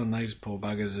allowed to, and these poor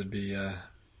buggers would be,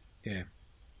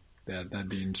 they'd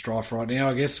be in strife right now,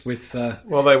 I guess, with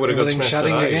Well, they would have got everything smashed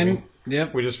shutting today. again.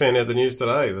 Yep. We just found out the news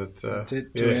today that... That's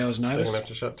it, 2 hours they're notice. going to have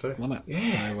to shut too. Wasn't it?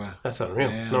 Yeah. So, That's unreal.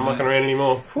 yeah, Not mucking around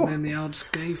anymore. and then the old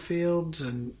ski fields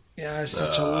and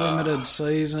such a limited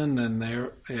season, and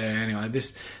they're anyway.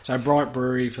 So Bright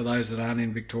Brewery, for those that aren't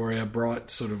in Victoria,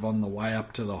 Bright's sort of on the way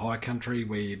up to the high country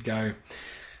where you'd go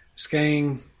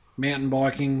skiing, mountain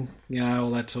biking, all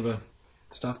that sort of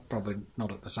stuff. Probably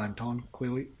not at the same time,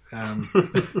 clearly.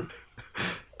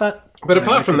 But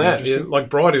apart from that,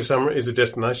 Bright is a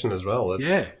destination as well.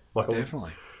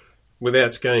 Definitely.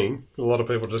 Without skiing, a lot of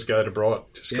people just go to Bright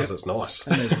just because it's nice.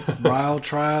 And there's rail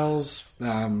trails, you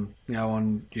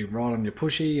ride on your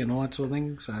pushy and all that sort of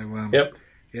thing. So, yep.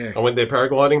 Yeah. I went there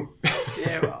paragliding.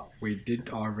 Yeah, well, we did.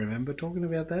 I remember talking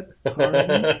about that.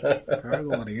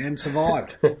 Paragliding and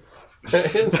survived.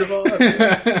 And survived.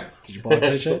 Did you buy a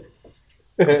t-shirt?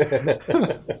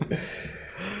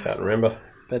 Can't remember.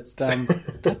 But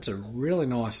that's a really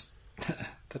nice.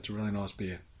 That's a really nice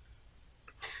beer.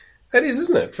 It is,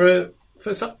 isn't it? For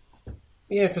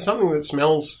something that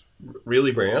smells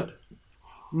really brown.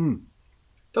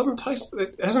 Doesn't taste.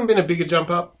 It hasn't been a bigger jump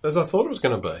up as I thought it was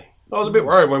going to be. I was a bit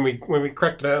worried when we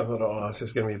cracked it out. I thought, this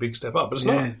is going to be a big step up, but it's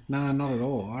not. No, not at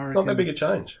all. I reckon, Not that big a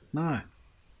change. No,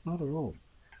 not at all.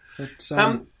 It's,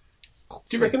 do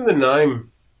you reckon the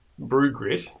name Brew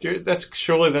Grit?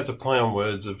 Surely that's a play on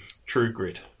words of True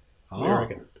Grit. What do you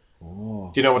reckon?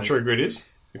 Oh, Do you know what True Grit is?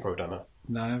 You probably don't know.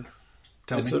 No,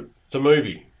 tell me. It's a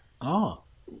movie. Oh,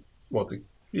 Well,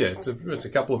 it's a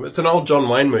couple of. It's an old John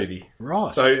Wayne movie,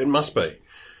 right. so it must be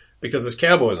because there's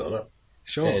cowboys on it,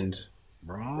 Sure. and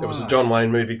Right. it was a John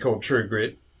Wayne movie called True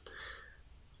Grit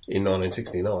in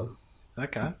 1969.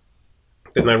 Okay.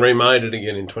 Then they remade it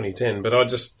again in 2010. But I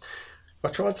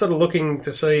tried sort of looking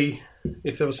to see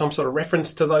if there was some sort of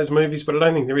reference to those movies, but I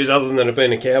don't think there is, other than it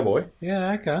being a cowboy.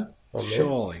 Yeah, okay.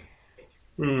 Surely.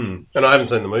 And I haven't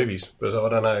seen the movies, so I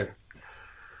don't know.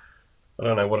 I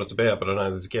don't know what it's about, but I know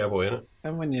there's a cowboy in it.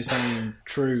 And when you're saying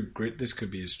True Grit, this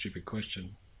could be a stupid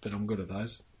question, but I'm good at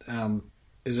those.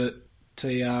 Is it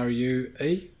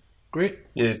TRUE? Grit?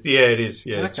 Yeah, it is.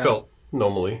 Yeah, it's Okay. spelled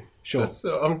normally. Sure.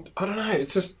 I don't know.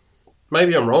 It's just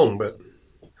maybe I'm wrong, but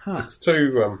it's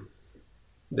too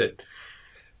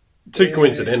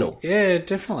coincidental. Yeah,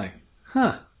 definitely.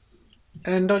 Huh.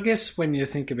 And I guess when you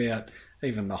think about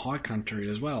even the high country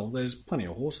as well, there's plenty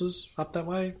of horses up that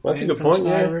way. Well, that's a good from point. Snow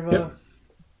Yeah, River, yep.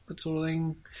 that sort of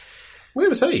thing. Where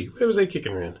was he? Where was he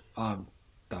kicking around? I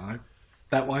don't know.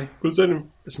 That way, Was that in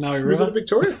the Snowy Was River. that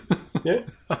Victoria? Yeah.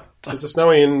 Is it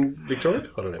snowy in Victoria?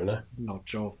 I don't even know. Not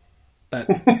sure. That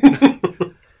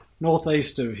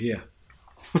northeast of here.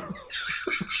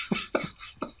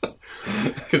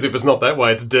 Because if it's not that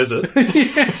way, it's desert.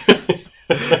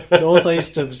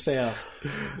 Northeast of south.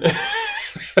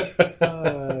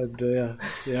 Oh dear.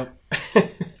 Yep.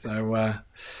 So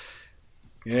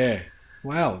yeah.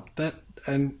 Wow. That,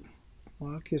 and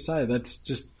like you say, that's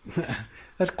just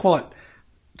it's quite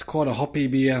a hoppy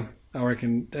beer. I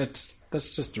reckon that's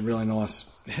just a really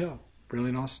nice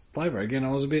flavour. Again,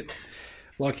 I was a bit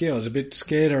like you. I was a bit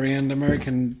scared around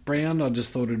American brown. I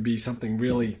just thought it'd be something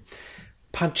really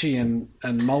punchy and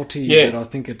malty. Yeah. But I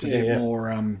think it's a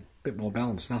bit more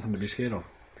balanced. Nothing to be scared of.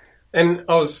 And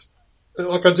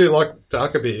I do like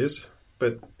darker beers,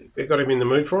 but it got him in the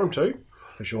mood for them too.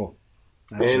 For sure.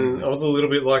 And Absolutely. I was a little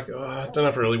bit like, I don't know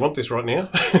if I really want this right now.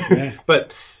 Yeah.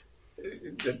 But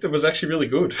it was actually really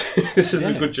good. This is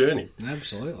a good journey.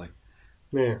 Absolutely.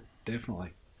 Yeah. Definitely.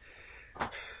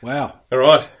 Wow. All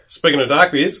right. Speaking of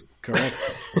dark beers. Correct.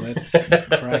 Let's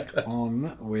crack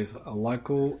on with a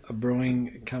local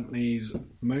brewing company's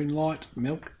Moonlight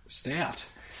Milk Stout.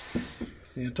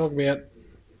 Now, talk about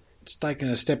it's taking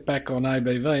a step back on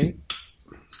ABV,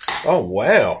 Oh,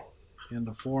 wow. down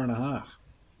to 4.5.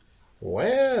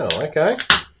 Wow. Okay.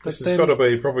 This has got to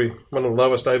be probably one of the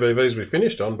lowest ABVs we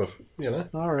finished on, but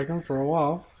I reckon for a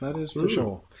while, that is for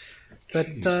sure. But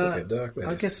Jeez, look how dark that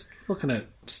I is. guess looking at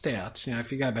stouts,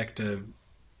 if you go back to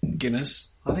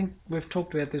Guinness, I think we've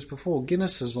talked about this before.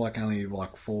 Guinness is only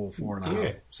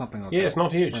 4.5, something like that. Yeah, it's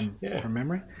not huge. From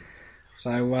memory.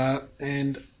 So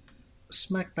and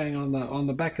smack bang on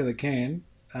the back of the can,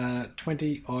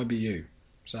 20 IBU.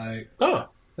 So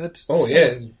That's Oh, yeah,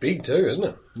 it's big too, isn't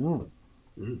it?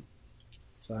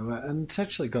 So, and it's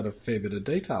actually got a fair bit of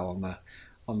detail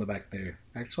on the back there.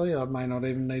 Actually, I may not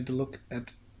even need to look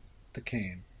at the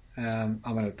can. I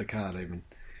mean, at the card even.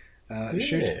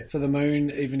 Shoot for the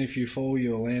moon, even if you fall,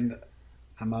 you'll land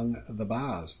among the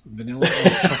bars. Vanilla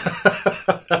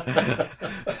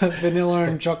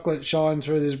and chocolate shine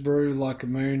through this brew like a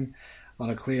moon on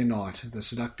a clear night. The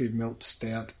seductive malt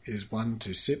stout is one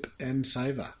to sip and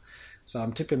savour. So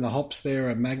I'm tipping the hops there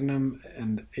are Magnum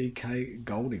and EK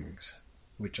Goldings,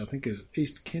 which I think is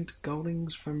East Kent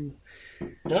Goldings from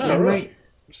memory. Right.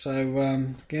 So,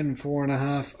 again,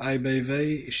 4.5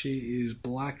 ABV. She is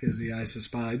black as the ace of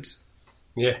spades.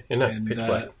 Yeah, isn't it? And Pitch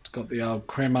black. it's got the old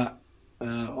crema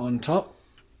on top.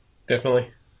 Definitely.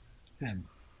 And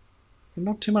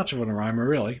not too much of an aroma,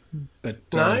 really. But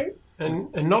No,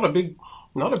 and not a big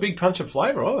punch of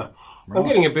flavour either. I'm Right.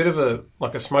 getting a bit of a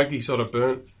smoky sort of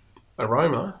burnt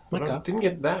aroma, but I Okay. didn't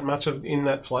get that much in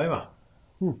that flavour.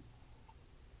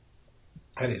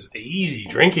 That is easy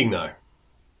drinking though.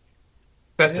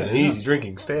 That's an easy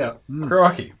drinking stout.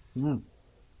 Crikey.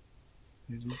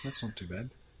 That's not too bad.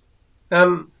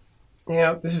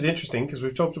 Now, this is interesting because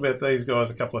we've talked about these guys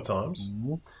a couple of times,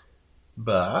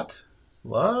 but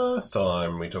last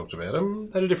time we talked about them,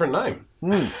 they had a different name.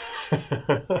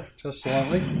 Just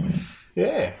slightly.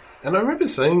 Yeah. And I remember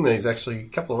seeing these actually a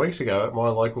couple of weeks ago at my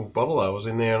local bottler. I was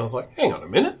in there and I was like, hang on a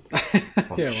minute.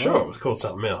 I'm Yeah, sure right. it was called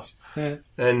something else. Yeah.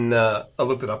 And I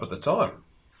looked it up at the time.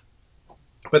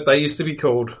 But they used to be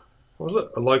called, what was it?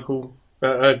 A local...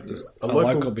 A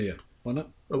local beer, wasn't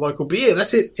it? A local beer,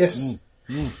 that's it, yes.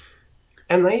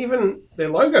 And they even, their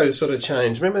logo sort of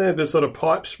changed. Remember they had the sort of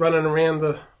pipes running around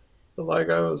the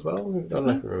logo as well? I don't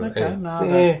know if you remember Okay, that. no,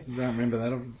 I don't remember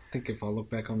that. I think if I look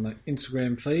back on the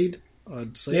Instagram feed,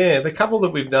 I'd see. Yeah, the couple that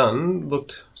we've done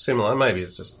looked similar. Maybe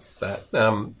it's just that.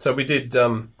 So we did, a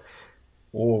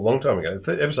long time ago,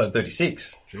 episode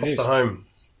 36. Jeez. Off the home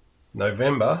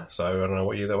November, so I don't know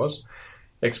what year that was.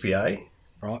 XPA.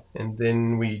 Right. And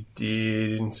then we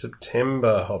did in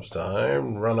September, Hops to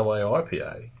Home, Runaway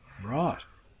IPA. Right.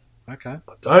 Okay.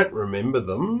 I don't remember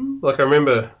them. Like I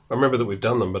remember that we've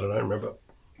done them, but I don't remember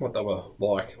what they were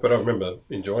like. But I remember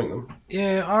enjoying them.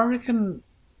 Yeah, I reckon.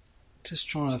 Just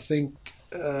trying to think.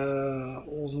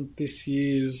 Wasn't this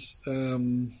year's?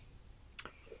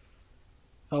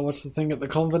 What's the thing at the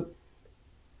convent?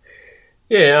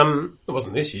 Yeah, it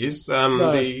wasn't this year's.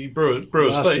 No. The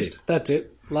Brewers Last Feast. year. That's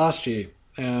it. Last year.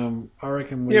 I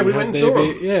reckon we Yeah, we had went and their saw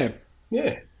beer. them. Yeah,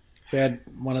 Yeah, we had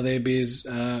one of their beers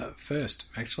first.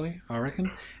 Actually, I reckon.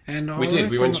 And we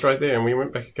did. We went straight there, and we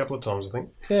went back a couple of times, I think.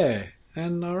 Yeah,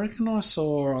 and I reckon I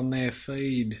saw on their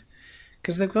feed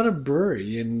because they've got a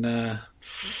brewery in. I'm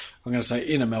going to say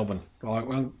inner Melbourne. Like,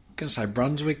 well, I'm going to say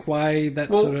Brunswick Way,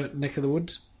 that sort of neck of the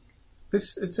woods. It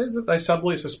says that they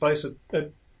sublease a space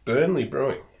at Burnley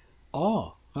Brewing.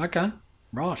 Oh, okay,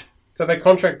 right, So they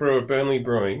contract brew at Burnley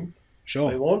Brewing. They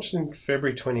sure, launched in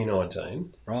February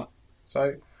 2019. right.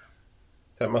 So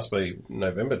that must be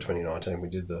November 2019 we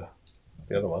did the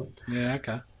other one. Yeah,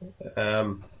 okay.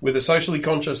 With a socially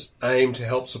conscious aim to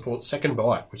help support Second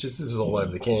Bite, which this is all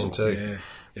over the can too. Yeah.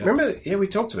 Yep. Remember, we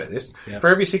talked about this. Yep. For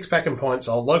every 6-pack and pint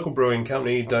sold, local brewing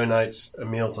company donates a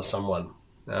meal to someone.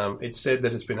 It's said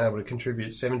that it's been able to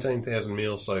contribute 17,000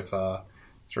 meals so far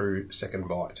through Second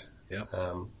Bite. Yep.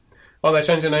 They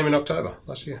changed their name in October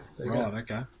last year. There you go. Right,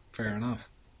 okay. Fair enough.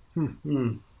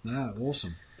 No,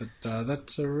 awesome. But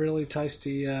that's a really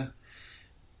tasty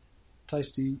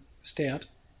stout.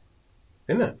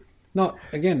 Isn't it? Not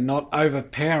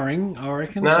overpowering, I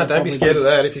reckon. No, So don't be probably scared of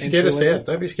that. If you're scared of entry level. stouts,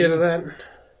 don't be scared of that.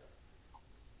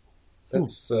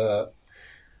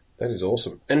 That is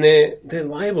awesome. And their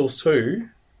labels too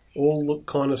all look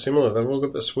kind of similar. They've all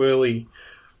got the swirly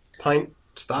paint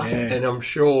stuff, Yeah. and I'm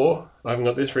sure I haven't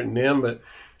got this written down, but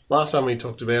last time we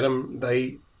talked about them,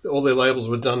 all their labels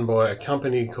were done by a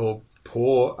company called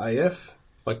Pour AF,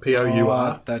 like Pour.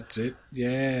 Oh, that's it.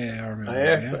 Yeah, I remember.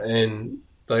 AF, that, and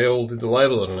they all did the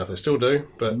label. I don't know if they still do,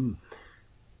 but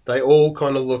they all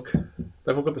kind of look.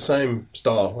 They've all got the same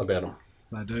style about them.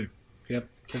 They do. Yep.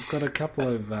 They've got a couple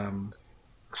of.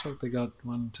 Looks like they got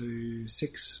 1, 2,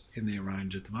 6 in their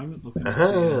range at the moment. Looking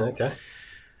Okay.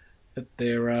 at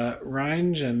their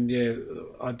range, and yeah,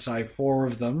 I'd say 4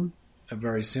 of them are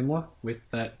very similar with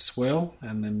that swirl,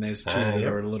 and then there's 2 that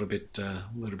yep. are a little bit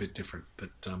different. But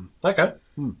Okay.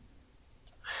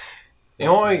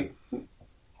 Now I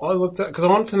looked at because I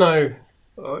wanted to know.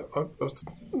 I was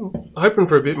hoping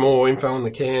for a bit more info in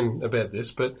the can about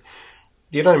this, but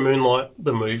do you know Moonlight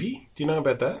the movie? Do you know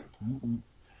about that?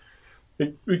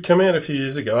 It came out a few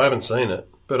years ago. I haven't seen it,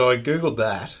 but I googled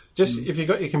that. Just if you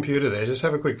got your computer there, just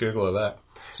have a quick Google of that.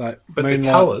 So, But Moonlight, the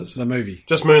colours, the movie.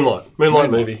 just Moonlight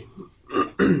movie.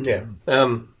 Yeah,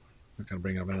 I'm not going to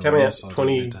bring up anything coming out else. I don't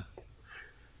need to-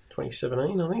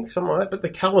 2017, I think, something like that. But the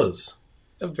colours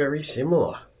are very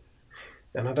similar.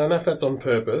 And I don't know if that's on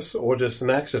purpose or just an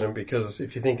accident, because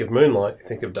if you think of Moonlight, you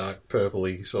think of dark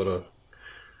purpley sort of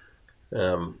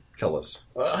colours.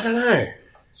 I don't know.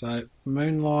 So,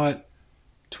 Moonlight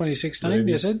 2016,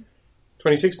 Movie. you said?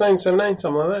 2016, 17,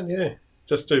 something like that, yeah.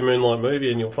 Just do Moonlight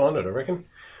movie and you'll find it, I reckon.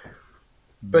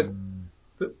 But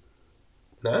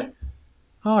no?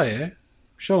 Oh, yeah.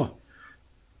 Sure.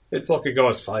 It's like a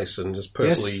guy's face and just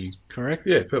purpley... Yes, correct.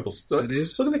 Yeah, purple. It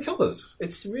is. Look at the colours.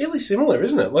 It's really similar,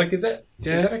 isn't it? Like, is that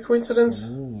a coincidence?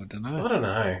 Oh, I don't know. I don't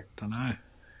know. Don't know.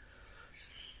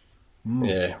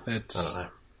 Yeah, That's I don't know.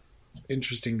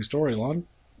 interesting storyline.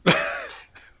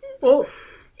 Well,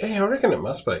 yeah, I reckon it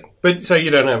must be. But so you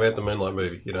don't know about the Moonlight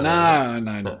movie? You don't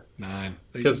know No.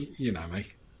 'Cause- You know me.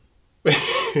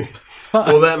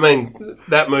 Well,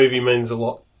 that movie means a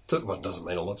lot. Well, it doesn't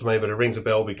mean a lot to me, but it rings a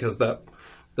bell because the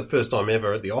first time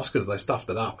ever at the Oscars they stuffed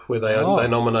it up, where they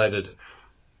nominated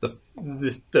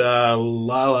La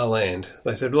La Land.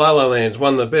 They said La La Land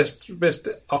won the best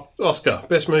Oscar,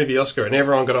 best movie Oscar, and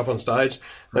everyone got up on stage.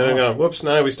 And they're going, "Whoops,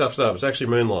 no, we stuffed it up. It's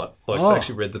actually Moonlight." Like they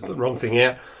actually read the wrong thing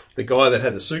out. The guy that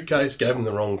had the suitcase gave him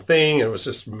the wrong thing, and it was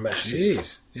just massive.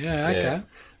 Jeez. Yeah, okay. Yeah.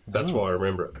 That's why I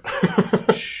remember it.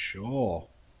 Sure.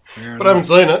 Fair But I haven't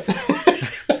seen it.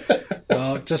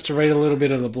 Well, just to read a little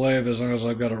bit of the blurb, as long as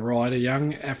I've got it right, a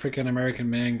young African-American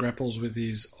man grapples with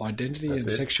his identity and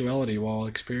sexuality while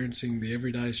experiencing the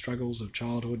everyday struggles of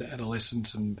childhood,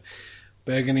 adolescence, and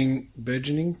burgeoning,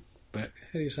 but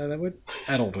how do you say that word?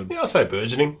 Adulthood. Yeah, I say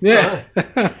burgeoning. Yeah.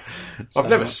 I've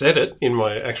never said it in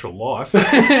my actual life.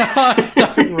 I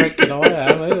don't reckon I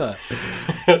have either.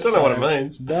 I don't know what it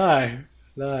means. No.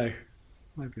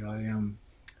 Maybe I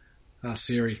ask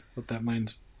Siri what that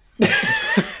means.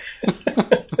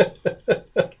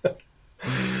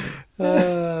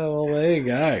 Well, there you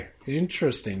go.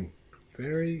 Interesting.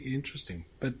 Very interesting.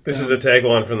 But This is a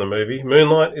tagline from the movie.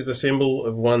 Moonlight is a symbol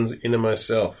of one's innermost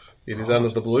self. It is under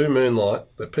the blue moonlight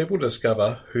that people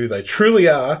discover who they truly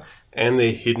are and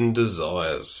their hidden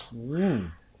desires. Well,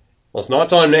 it's night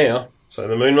time now, so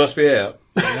the moon must be out.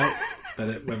 Yep,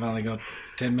 but we've only got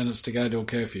 10 minutes to go to a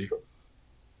curfew.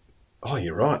 Oh,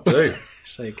 you're right, too.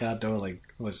 So you can't do it.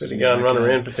 Better go and run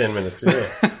around for 10 minutes, yeah.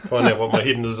 Find out what my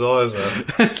hidden desires are.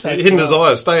 Hidden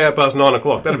desires, stay out past 9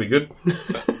 o'clock. That'll be good.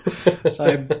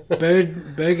 So,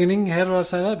 burgeoning, how do I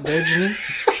say that? Burgeoning?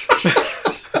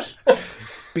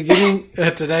 Beginning,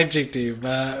 it's an adjective.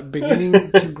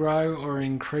 Beginning to grow or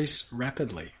increase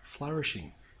rapidly.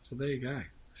 Flourishing. So there you go.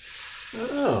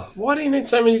 Oh, why do you need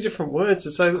so many different words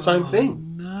to say the same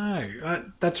thing? No,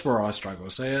 that's where I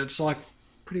struggle. So it's like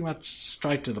pretty much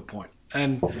straight to the point.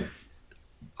 And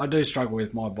I do struggle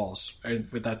with my boss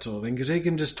with that sort of thing because he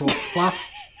can just talk fluff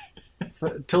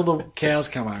till the cows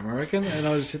come home, I reckon. And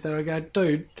I just sit there and go,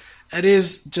 dude, it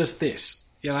is just this.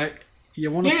 You know, you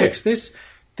want to fix this?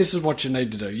 This is what you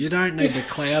need to do. You don't need to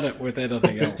cloud it with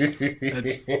anything else.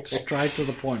 It's straight to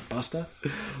the point, Buster.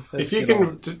 If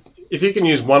you can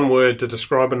use one word to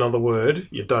describe another word,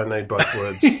 you don't need both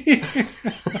words.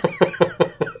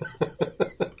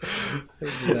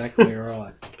 Exactly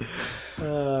right.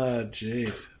 Oh,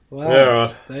 jeez. Well, Yeah,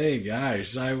 right. there you go.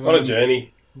 So, What a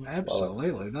journey.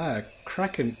 Absolutely. No,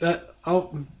 cracking. I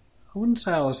wouldn't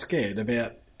say I was scared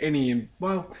about any...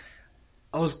 Well,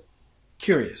 I was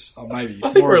curious. Or maybe I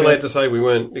think more we're about allowed to say we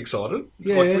weren't excited.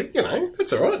 Yeah. Like,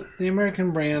 that's all right. the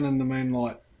American Brown and the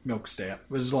Moonlight Milk Stout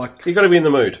was like... You've got to be in the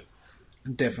mood.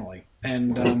 Definitely.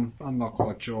 And I'm not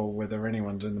quite sure whether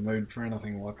anyone's in the mood for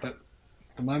anything like that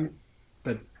at the moment.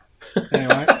 But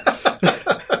anyway,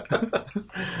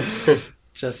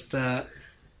 just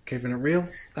keeping it real.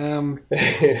 But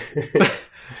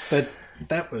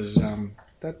that was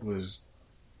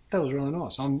really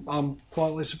nice. I'm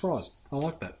quietly surprised. I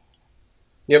like that.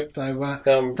 Yep.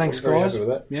 So thanks, I'm very guys. happy with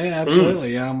that. Yeah,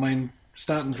 absolutely. I mean,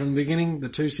 starting from the beginning, the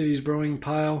Two Cities Brewing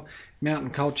Pale, Mountain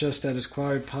Culture Status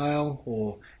Quo Pale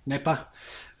or NEPA,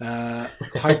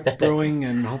 Hope Brewing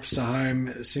and Hops to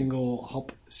Home Single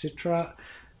Hop Citra,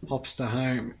 Hops to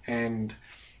Home and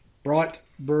Bright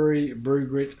Brewery Brew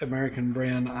Grit American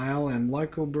Brown Ale, and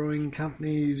local brewing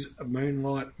companies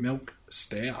Moonlight Milk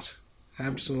Stout.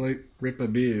 Absolute ripper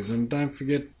beers. And don't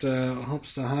forget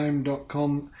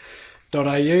hopstohome.com.au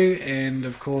and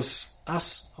of course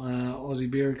us,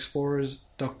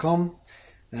 AussieBeerExplorers.com.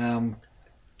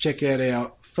 check out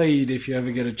our feed if you ever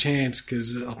get a chance,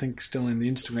 because I think still in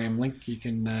the Instagram link you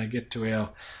can get to our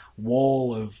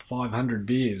wall of 500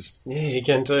 beers. Yeah, you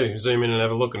can too. Zoom in and have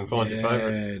a look and find your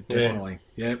favourite. Yeah, definitely.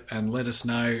 Yep, and let us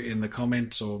know in the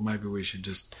comments, or maybe we should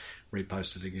just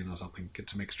repost it again or something.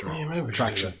 Get some extra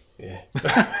traction. Yeah.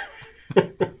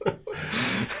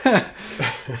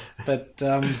 But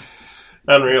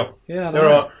Unreal. yeah, All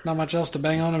right. not much else to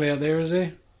bang on about there, is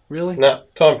there? Really? No,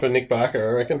 time for Nick Barker,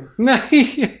 I reckon. No.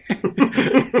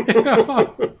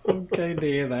 Okay, to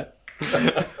hear that.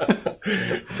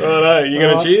 Righto, you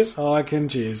going to cheers? Oh, I can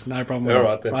cheers. No problem. All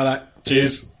right then. Righto.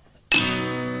 Cheers.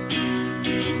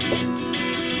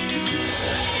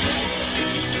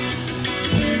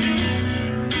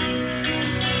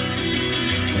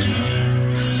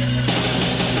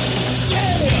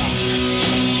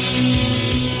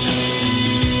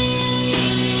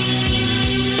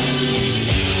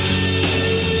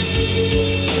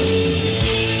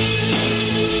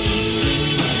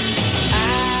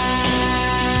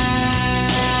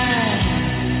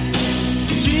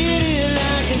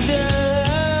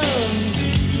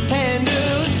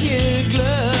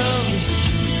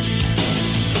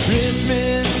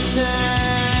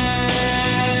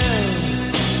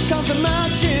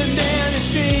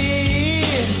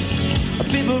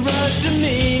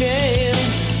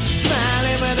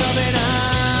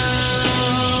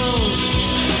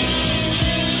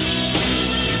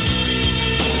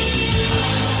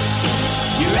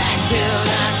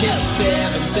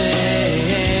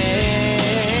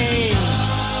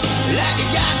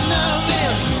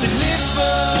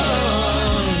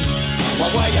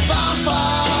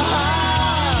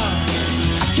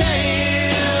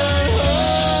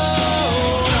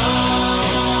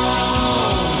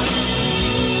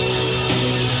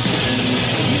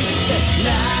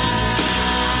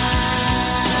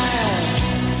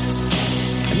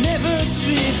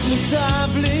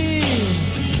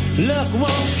 Luck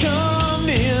won't come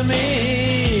near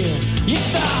me. You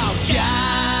saw a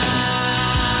guy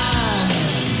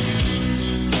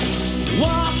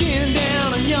walking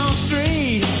down on your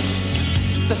street.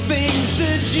 The things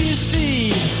that you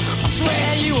see, I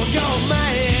swear you will go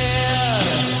mad.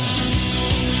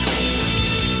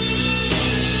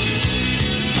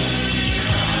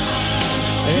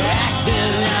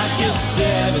 Acting like you're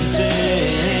 17.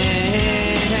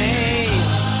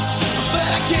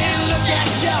 Can't look at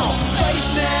your face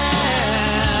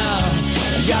now.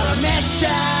 You're a mess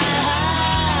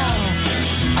child.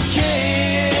 I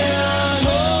can't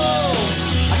hold.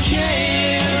 I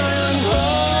can't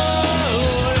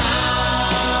hold on.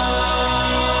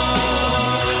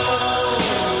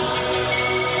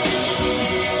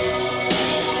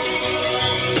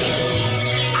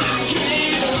 I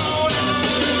can't hold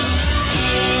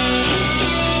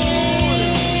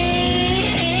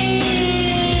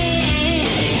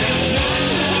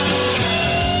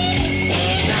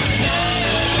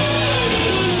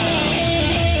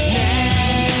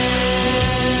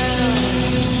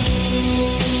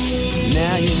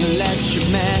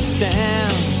mask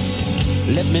down,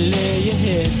 let me lay your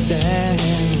head down.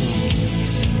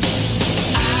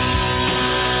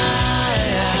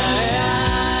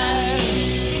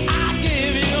 I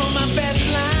give you my best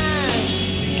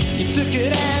line. You took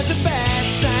it as a bad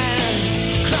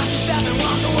sign. Cross yourself and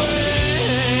walk away.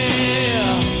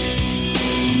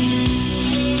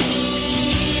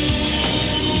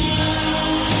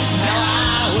 Now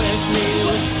I wish we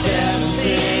were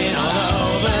 17 all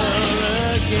over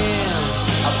again.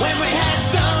 When we had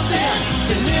something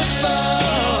to live for,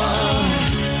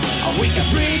 we could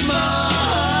breathe more.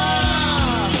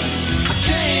 I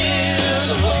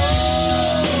can't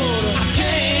hold, I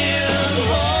can't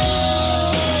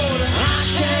hold, I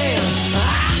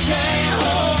can't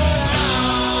hold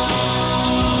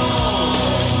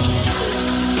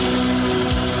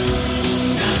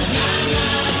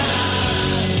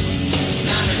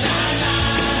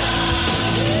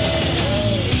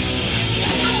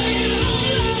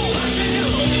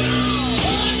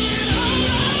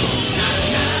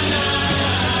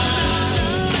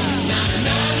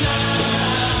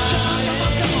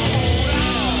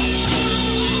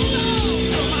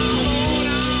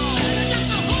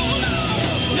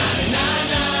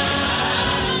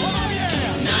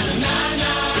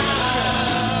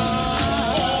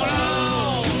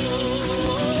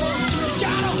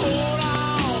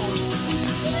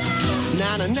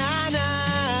na na na na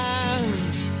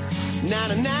na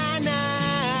na na.